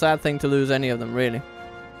it's a sad thing to lose any of them, really.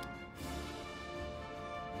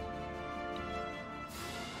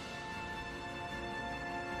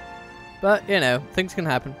 But, you know, things can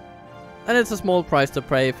happen. And it's a small price to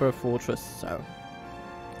pay for a fortress, so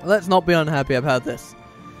let's not be unhappy about this.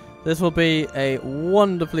 This will be a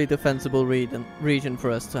wonderfully defensible region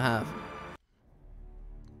for us to have.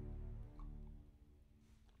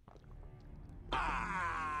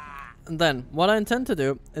 And then, what I intend to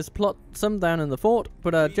do is plot some down in the fort,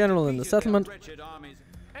 put a general in the settlement,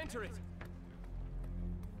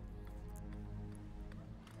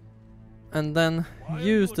 and then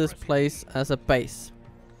use this place as a base.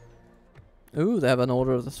 Ooh, they have an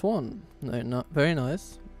Order of the Swan. No, not very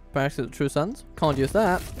nice. Barracks of the True Sons. Can't use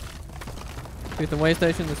that. Truth and Way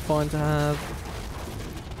Station is fine to have.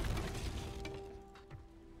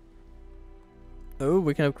 Oh,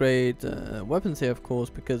 we can upgrade weapons here, of course,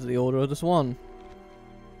 because of the Order of the Swan.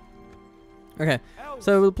 Okay,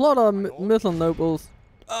 so we'll plot our middle nobles.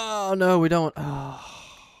 Oh, no, we don't. Oh.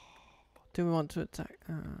 Do we want to attack?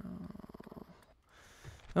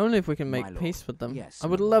 Only if we can make peace with them. Yes, I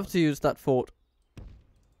would love to use that fort.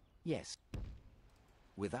 Yes.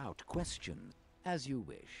 Without question, as you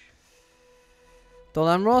wish. Dol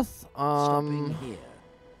Amroth, Stopping here.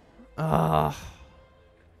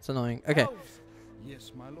 it's annoying. Okay.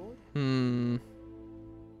 Yes, my lord.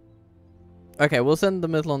 Okay, we'll send the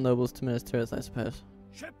Middle nobles to Minas Tirith, I suppose.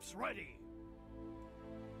 Ships ready.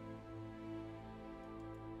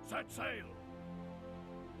 Set sail.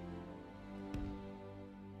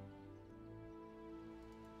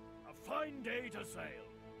 A fine day to sail.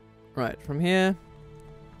 Right, from here,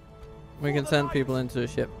 we can send people into a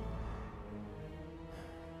ship.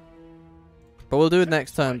 But we'll do it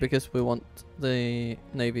next time because we want the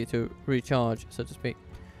navy to recharge, so to speak.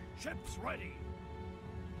 Ships ready.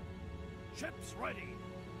 Ships ready.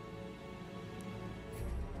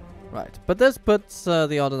 Right, but this puts the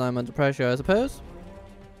Odenheim under pressure, I suppose.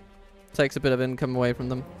 Takes a bit of income away from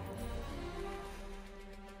them.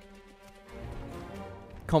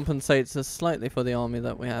 Compensates us slightly for the army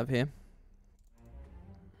that we have here.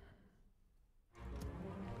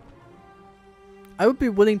 I would be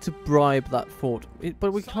willing to bribe that fort,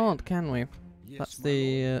 but we can't, can we? Yes, That's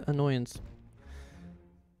the annoyance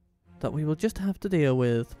that we will just have to deal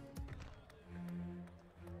with.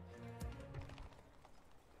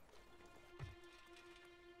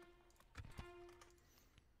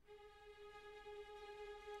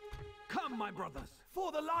 Come, my brothers,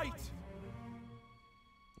 for the light!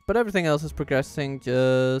 But everything else is progressing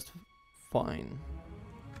just fine.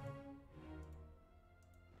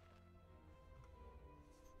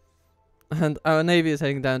 And our navy is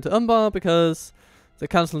heading down to Umbar because the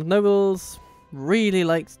Council of Nobles really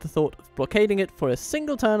likes the thought of blockading it for a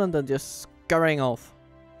single turn and then just scurrying off.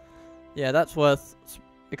 Yeah, that's worth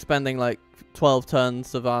expending like 12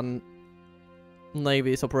 turns of our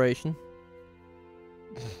navy's operation.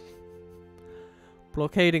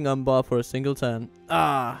 Blockading Umbar for a single turn.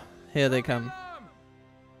 Ah, here they come.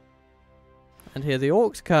 And here the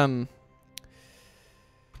orcs come.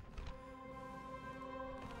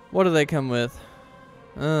 What do they come with?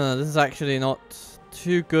 This is actually not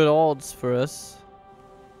too good odds for us.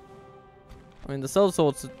 I mean, the soul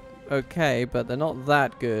swords are okay, but they're not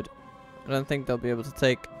that good. I don't think they'll be able to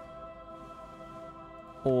take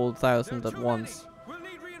all 1,000 at once. We'll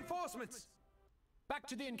need reinforcements. Back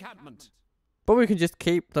to the encampment. But we can just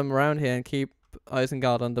keep them around here and keep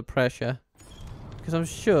Isengard under pressure. Because I'm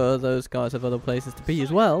sure those guys have other places to be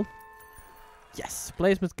as well. Yes,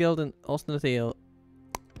 Bladesmith Guild and Austin Eel.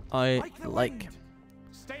 I like.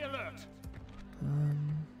 Stay alert.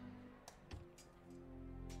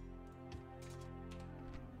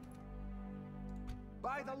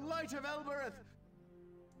 By the light of Elbereth!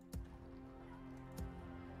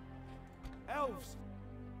 Elves!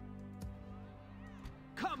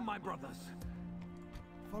 Come, my brothers!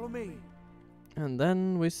 Follow me. And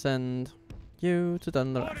then we send you to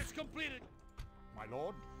Dunlop. Orders completed. My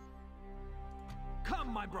lord. Come,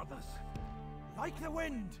 my brothers! Like the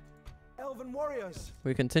wind! Elven warriors!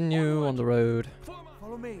 We continue on the road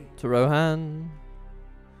Follow me. to Rohan.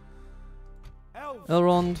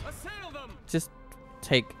 Elrond, Assail them! just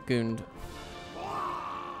take Gund.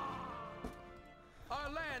 Our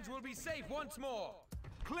lands will be safe once more.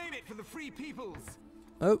 Claim it for the free peoples.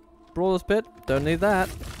 Oh, Brawler's Pit. Don't need that.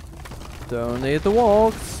 Don't need the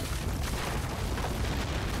walks.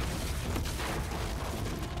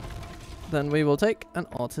 Then we will take an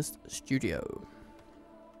artist studio.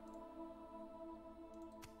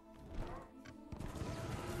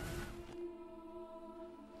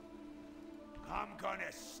 I'm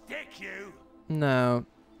gonna stick you. Now,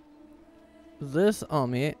 this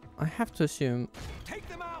army, I have to assume, Take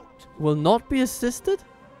them out. will not be assisted?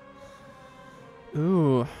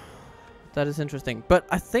 Ooh, that is interesting. But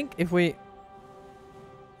I think if we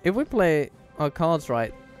play our cards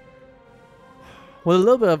right, with a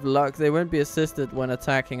little bit of luck, they won't be assisted when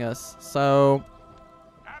attacking us. So,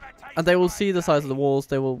 and they will see the size of the walls.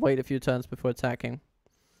 They will wait a few turns before attacking.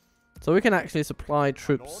 So we can actually supply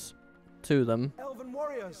troops to them. Elven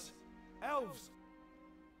warriors. Elves.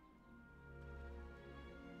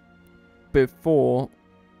 Before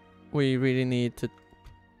we really need to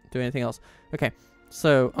do anything else. Okay,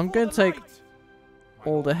 so I'm going to take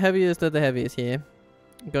all the heaviest of the heaviest here.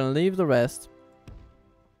 I'm going to leave the rest.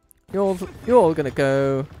 You're all going to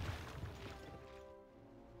go.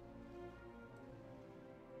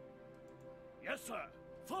 Yes, sir.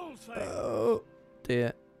 Full sail. Oh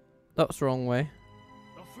dear, that was the wrong way.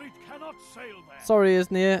 The fleet cannot sail there. Sorry,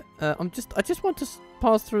 Isnir. I just want to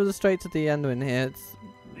pass through the Straits of the Anduin here. It's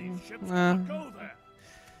These ships cannot go there.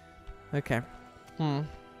 okay.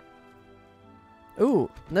 Ooh,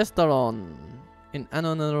 Nestaron in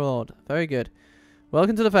Anonarod. Very good.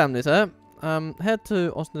 Welcome to the family, sir. Head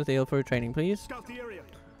to Osnathil for a training, please. Scout the area.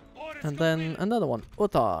 Orders And then another one.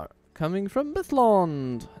 Uttar, coming from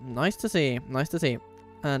Mithlond. Nice to see. Nice to see.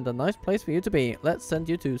 And a nice place for you to be. Let's send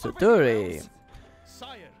you to Saturi.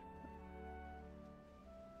 Sire.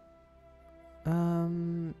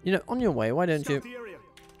 You know, on your way, why don't you Scout the area.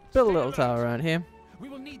 build a little tower around here? We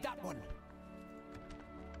will need that one.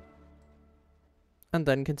 And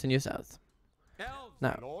then continue south. Elves.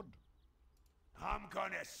 Now. Lord. I'm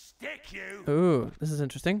gonna stick you. Ooh, this is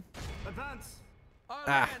interesting. Advance. Our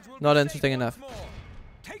Ah, lands will be not safe interesting once enough. more.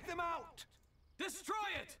 Take them out. Destroy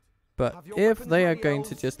it. But Have your if weapons they are ready, going to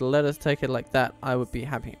elves. just let us take it like that, I would be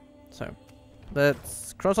happy. So,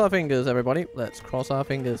 let's cross our fingers, everybody. Let's cross our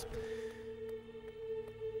fingers.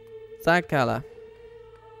 Zagkala.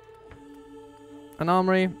 An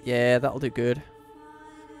armory? Yeah, that'll do good.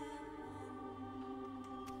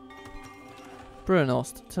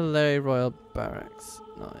 Brunost. Tilley Royal Barracks.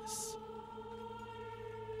 Nice.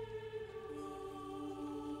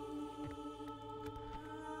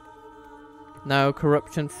 Now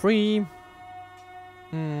corruption free.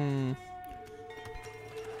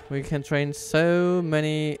 We can train so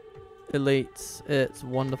many elites. It's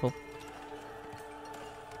wonderful.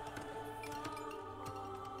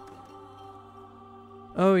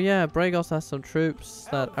 Oh yeah, Bragos has some troops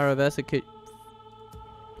that Aravesa could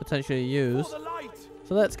potentially use. For the light.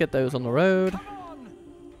 So let's get those on the road. Come on.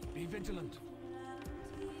 Be vigilant.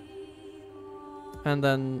 And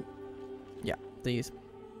then, yeah, these.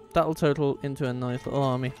 That'll total into a nice little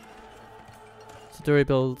army. Saturi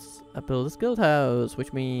builds a Builder's Guild House,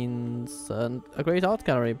 which means a great art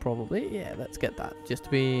gallery, probably. Yeah, let's get that. Just to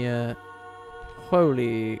be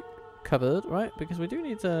wholly covered, right? Because we do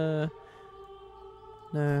need to...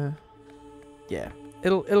 No. Yeah.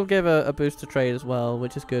 It'll give a boost to trade as well,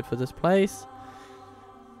 which is good for this place.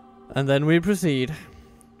 And then we proceed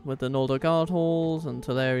with the Noldor Guard Halls and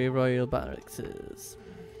Tilley Royal Barracks.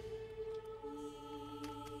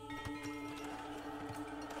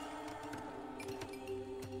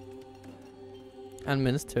 And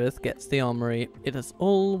Minas Tirith gets the armory it has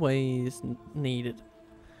always needed.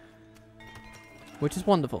 Which is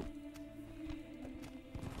wonderful.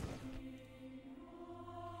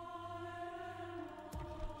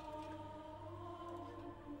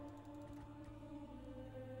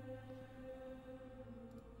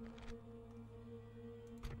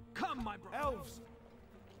 Come, my bro. Elves.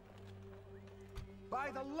 By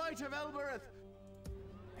the light of Elbereth.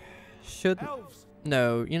 Should... Elves.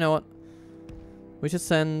 No, you know what? We should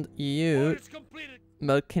send you, Orders completed.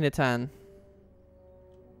 Melkinitan,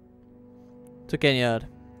 to Genyard.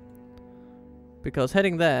 Because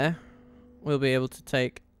heading there, we'll be able to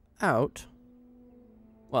take out...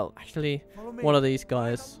 Well, actually, Follow me. one of these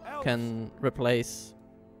guys Elves. can replace...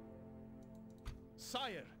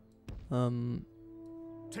 Sire. Glorfindel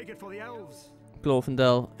Take it for the elves.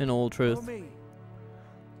 in all truth. Follow me.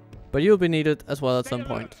 But you'll be needed as well at some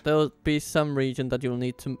point. There'll be some region that you'll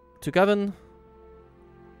need to govern.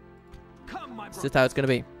 Come, my It's bro. just how it's going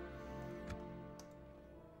to be.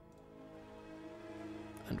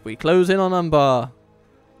 And we close in on Umbar.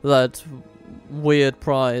 That weird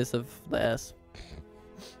prize of theirs.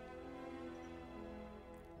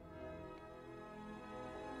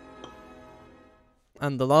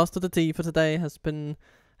 And the last of the tea for today has been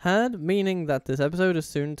had, meaning that this episode is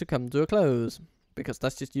soon to come to a close. Because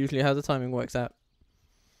that's just usually how the timing works out.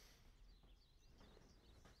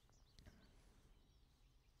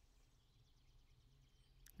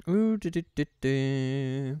 Ooh,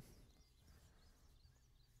 do.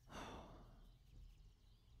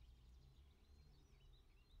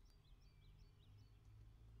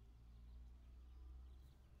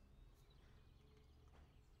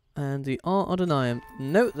 And the are Odonayim.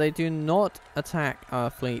 Note they do not attack our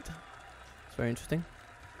fleet. It's very interesting.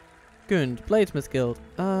 Gund, Bladesmith Guild.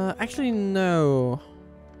 Actually no.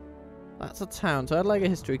 That's a town, so I'd like a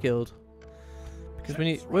history guild. Because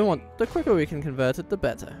we want the quicker we can convert it, the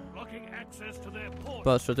better.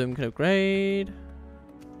 Burst Doom can upgrade.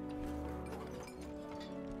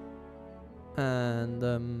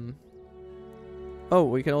 And oh,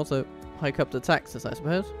 we can also hike up the taxes, I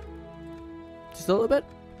suppose. Just a little bit.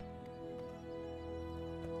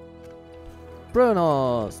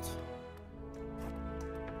 Brunost.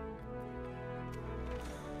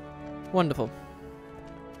 Wonderful.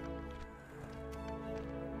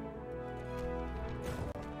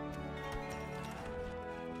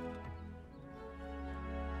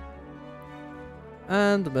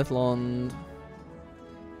 And Mythlond.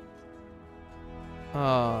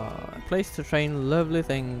 Ah, a place to train lovely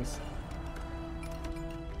things.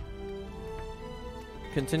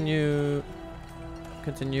 Continue.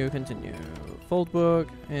 Foldburg,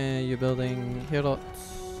 you're building Hirot.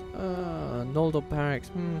 Noldor Barracks.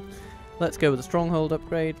 Let's go with the stronghold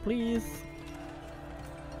upgrade, please.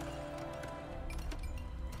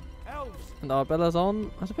 Elves. And Arbella's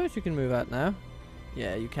on. I suppose you can move out now.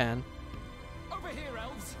 Yeah, you can. Over here,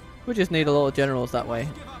 elves. We just need a lot of generals that way.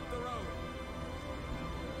 Give up the road.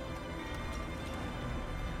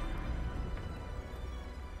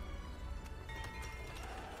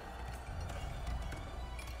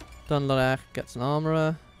 Dunlorach gets an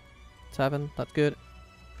armorer. Tavern, that's good.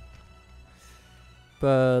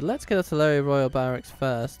 But let's get a Teleri Royal Barracks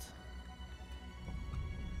first.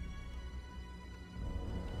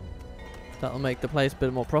 That'll make the place a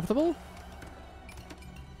bit more profitable.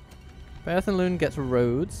 Berthenlund gets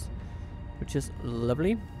roads, which is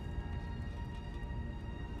lovely.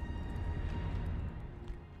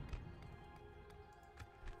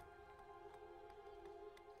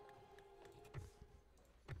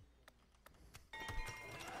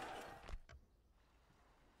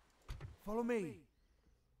 Follow me.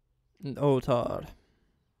 And Otard.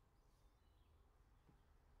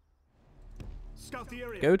 Scout the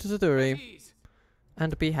area. Go to Zaduri Please.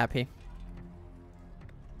 and be happy.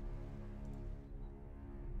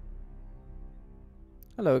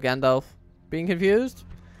 Hello, Gandalf. Being confused?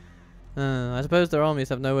 I suppose their armies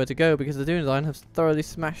have nowhere to go because the Dunedain have thoroughly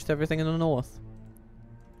smashed everything in the north.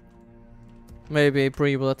 Maybe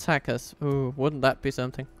Bree will attack us. Ooh, wouldn't that be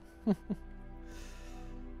something?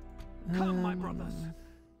 Come, my brothers.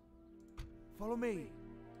 Follow me.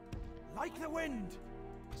 Like the wind.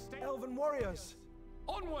 Elven warriors.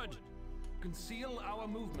 Onward. Conceal our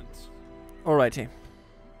movements. Alrighty.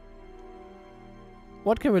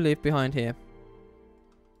 What can we leave behind here?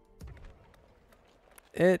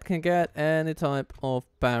 It can get any type of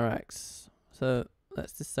barracks. So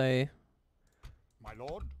let's just say My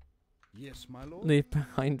lord? Yes, my lord. leave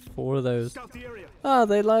behind 4 of those. Scout the area. Ah,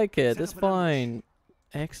 they like it. Set It's up an ambush. fine.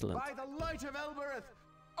 Excellent. By the light of Elbereth.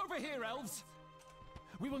 Over here, elves.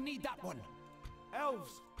 We will need that one.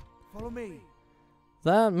 Elves. Follow me.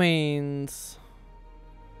 That means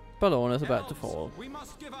Balorn is about to Elves, fall. We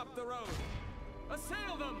must give up the road.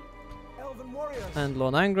 Assail them. Elven warriors. And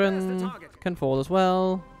Lorn There's the Angren target. can fall as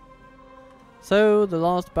well. So, the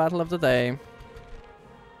last battle of the day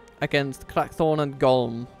against Clackthorn and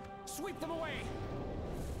Golm. Sweep them away.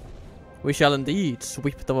 We shall indeed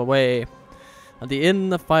sweep them away. And the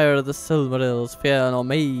inner fire of the Silmarils fear nor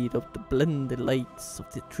made of the blended lights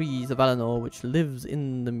of the trees of Valinor which lives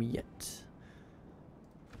in them yet.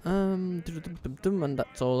 And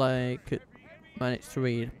that's all I could manage to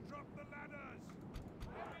read.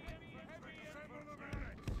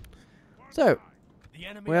 So,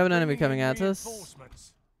 we have an enemy coming at us.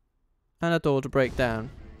 And a door to break down.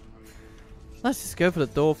 Let's just go for the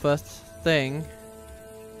door first thing.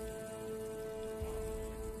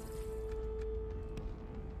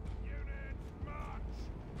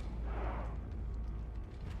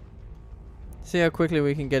 See how quickly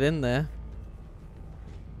we can get in there.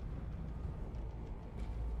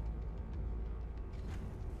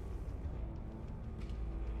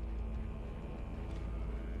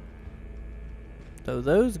 So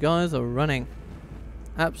those guys are running.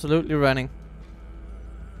 Absolutely running.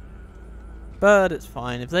 But it's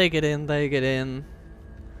fine. If they get in, they get in.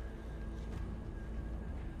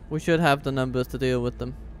 We should have the numbers to deal with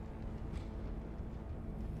them.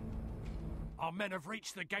 Our men have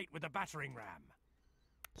reached the gate with the battering ram.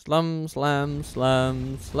 Slum, slam,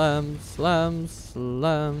 slam, slam, slam,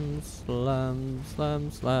 slam, slam,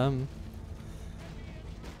 slam, slam.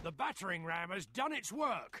 The battering ram has done its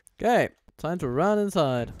work. Okay, time to run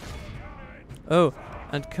inside. Oh,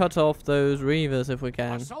 and cut off those reavers if we Our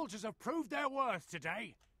can. soldiers have proved their worth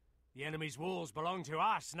today. The enemy's walls belong to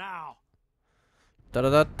us now. Da da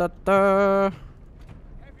da da da.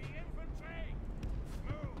 Heavy infantry!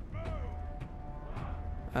 Move,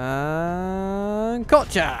 move! And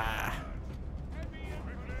gotcha!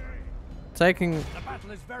 Taking The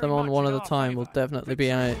battle is very them on much one in at a our time will favour. definitely be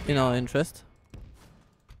Victory in our interest.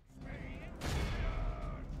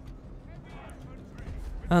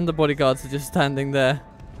 And the bodyguards are just standing there.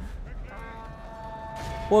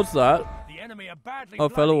 What's that? The enemy are badly Our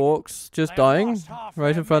fellow bloodied. orcs just They have dying lost half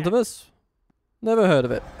right their in front of men. us. Never heard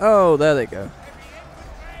of it. Oh, there they go.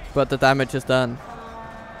 But the damage is done.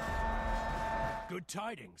 Good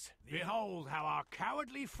tidings. Behold how our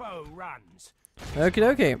cowardly foe runs. Okie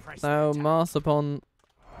dokie. Now mass upon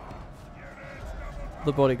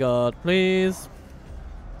the bodyguard, please.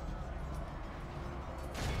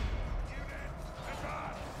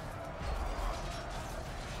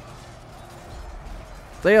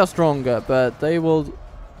 They are stronger, but they will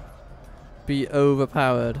be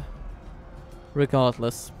overpowered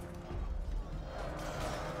regardless.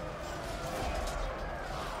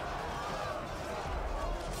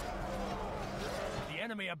 The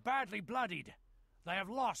enemy are badly bloodied. They have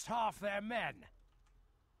lost half their men.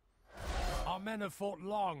 Our men have fought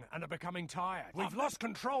long and are becoming tired. We've lost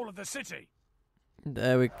control of the city.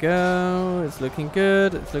 There we go. It's looking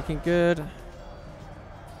good. It's looking good.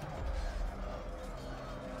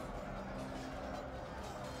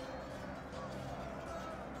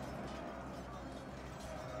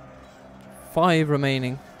 Five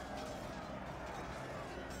remaining.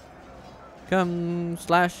 Come,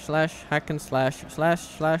 slash, slash, hack and slash, slash,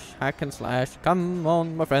 slash, hack and slash. Come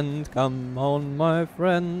on, my friends, come on, my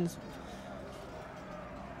friends.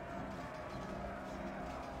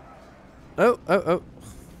 Oh, oh, oh.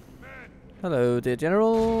 Hello, dear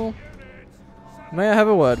General. May I have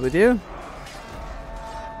a word with you?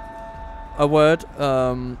 A word,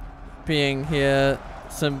 being here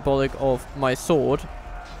symbolic of my sword.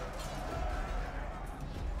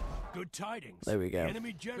 Good tidings. There we go. The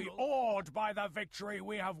enemy general be awed by the victory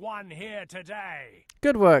we have won here today.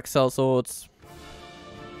 Good work, sellswords.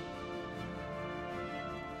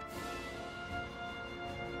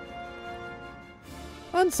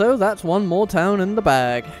 And so that's one more town in the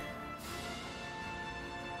bag.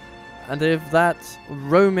 And if that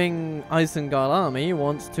roaming Isengard army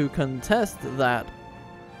wants to contest that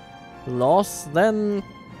loss, then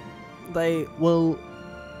they will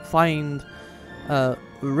find a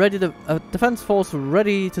defense force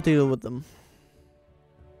ready to deal with them.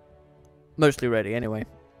 Mostly ready, anyway.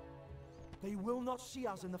 They will not see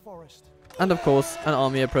us in the forest. And of course, an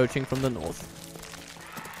army approaching from the north.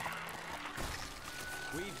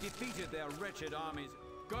 We've defeated their wretched armies.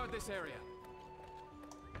 Guard this area.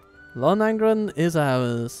 Lonangren is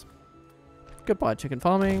ours. Goodbye, chicken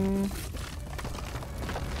farming.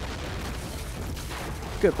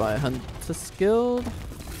 Goodbye, Hunter's Guild.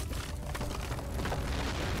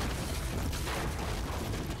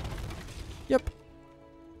 Yep.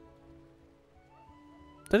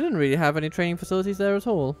 They didn't really have any training facilities there at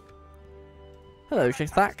all. Hello,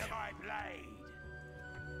 Shithak.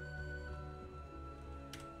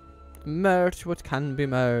 Merge what can be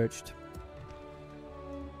merged.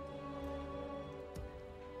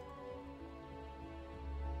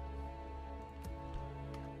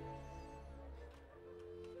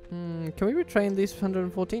 Can we retrain these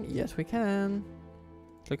 114? Yes, we can.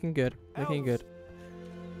 Looking good. Looking good.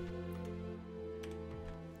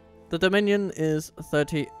 The Dominion is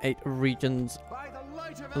 38 regions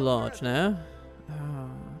large now.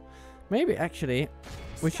 Maybe actually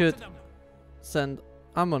we should send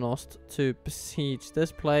Amonost to besiege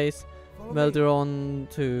this place, Melderon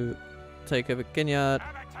to take over Ginyard,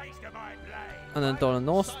 and then Dol and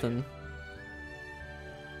Austin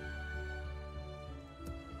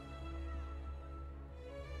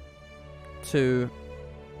to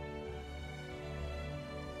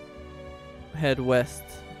head west,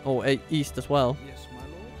 or east as well. Yes, my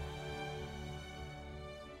lord.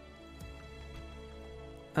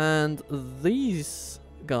 And these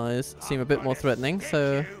guys seem a bit more threatening,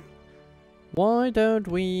 so why don't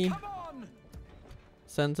we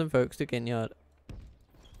Send some folks to Ginyard.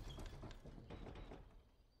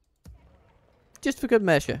 Just for good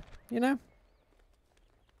measure, you know?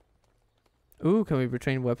 Ooh, can we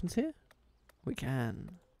retrain weapons here? We can.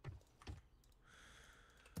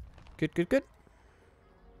 Good, good, good.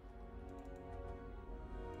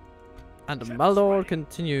 And the Maldor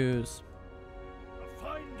continues. A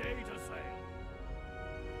fine day to sail.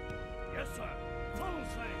 Yes, sir. Full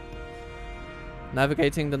sail.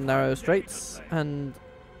 Navigating the narrow straits, and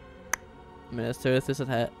Minas Tirith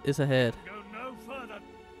is ahead. Go no further.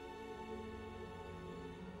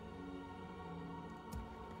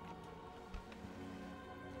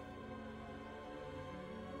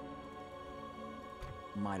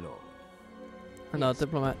 My lord. And our Yes,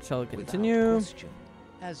 diplomat shall without continue question,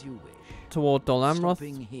 as you wish. toward Dol Amroth.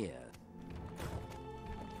 Stopping here.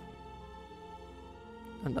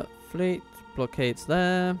 And our fleet blockades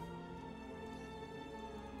there.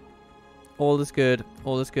 All is good.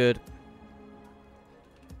 All is good.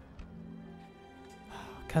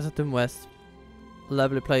 Khazad-dûm West.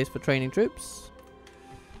 Lovely place for training troops.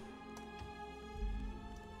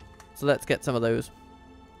 So let's get some of those.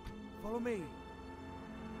 Follow me.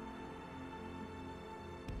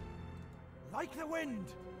 Like the wind.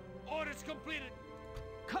 Orders completed.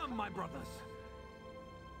 Come, my brothers.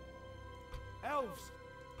 Elves,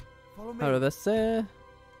 follow me. Aravese.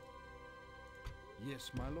 Yes,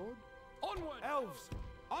 my lord. Onward! Elves,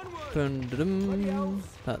 onward. Dun-dun-dun. elves.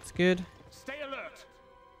 That's good. Stay alert.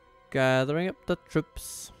 Gathering up the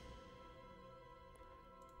troops.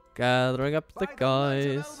 Gathering up the By the light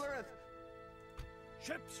of guys. Elbereth.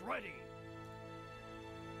 Ships ready.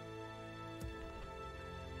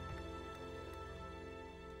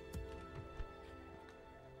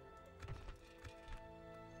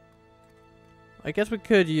 I guess we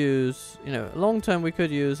could use, you know, long term we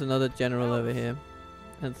could use another general over here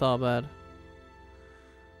in Tharbad.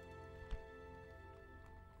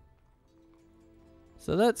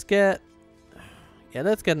 So let's get, yeah,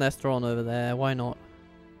 let's get Nestor on over there. Why not?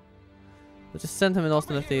 We'll just send him an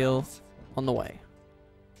Ostenathiel on the way.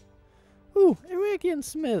 Ooh, Irigian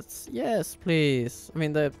Smiths. Yes, please. I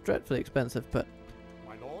mean, they're dreadfully expensive, but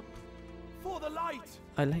My lord. For the light.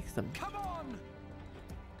 I like them. Come on.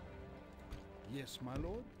 Yes, my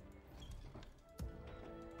lord.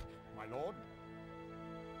 My lord.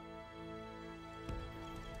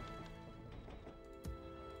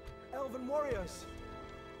 Elven warriors.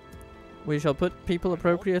 We shall put people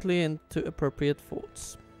appropriately into appropriate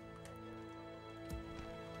forts.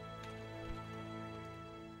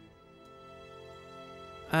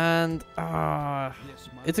 And Yes,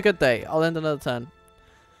 my it's a good day. I'll end another turn.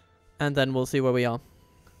 And then we'll see where we are.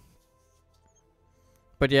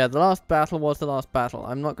 But yeah, the last battle was the last battle.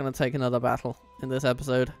 I'm not going to take another battle in this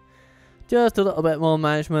episode. Just a little bit more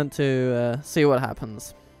management to see what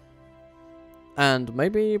happens. And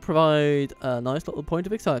maybe provide a nice little point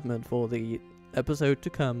of excitement for the episode to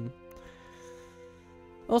come.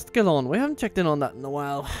 Ostgalon, we haven't checked in on that in a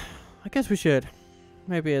while. I guess we should.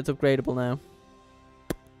 Maybe it's upgradable now.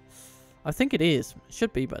 I think it is. It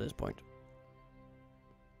should be by this point.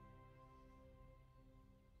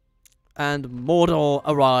 And Mordor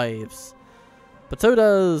arrives. But so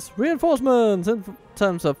does reinforcements in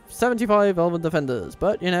terms of 75 Elven defenders.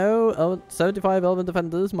 But, you know, 75 Elven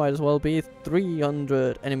defenders might as well be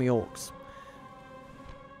 300 enemy orcs.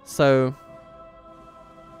 So,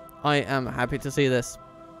 I am happy to see this.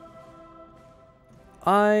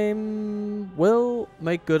 I will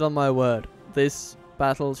make good on my word. This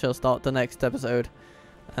battle shall start the next episode.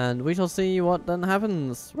 And we shall see what then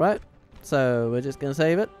happens, right? So, we're just going to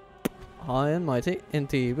save it. High and mighty,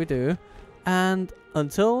 indeed we do. And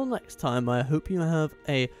until next time, I hope you have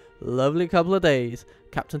a lovely couple of days.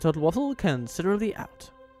 Captain Total Waffle considerably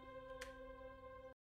out.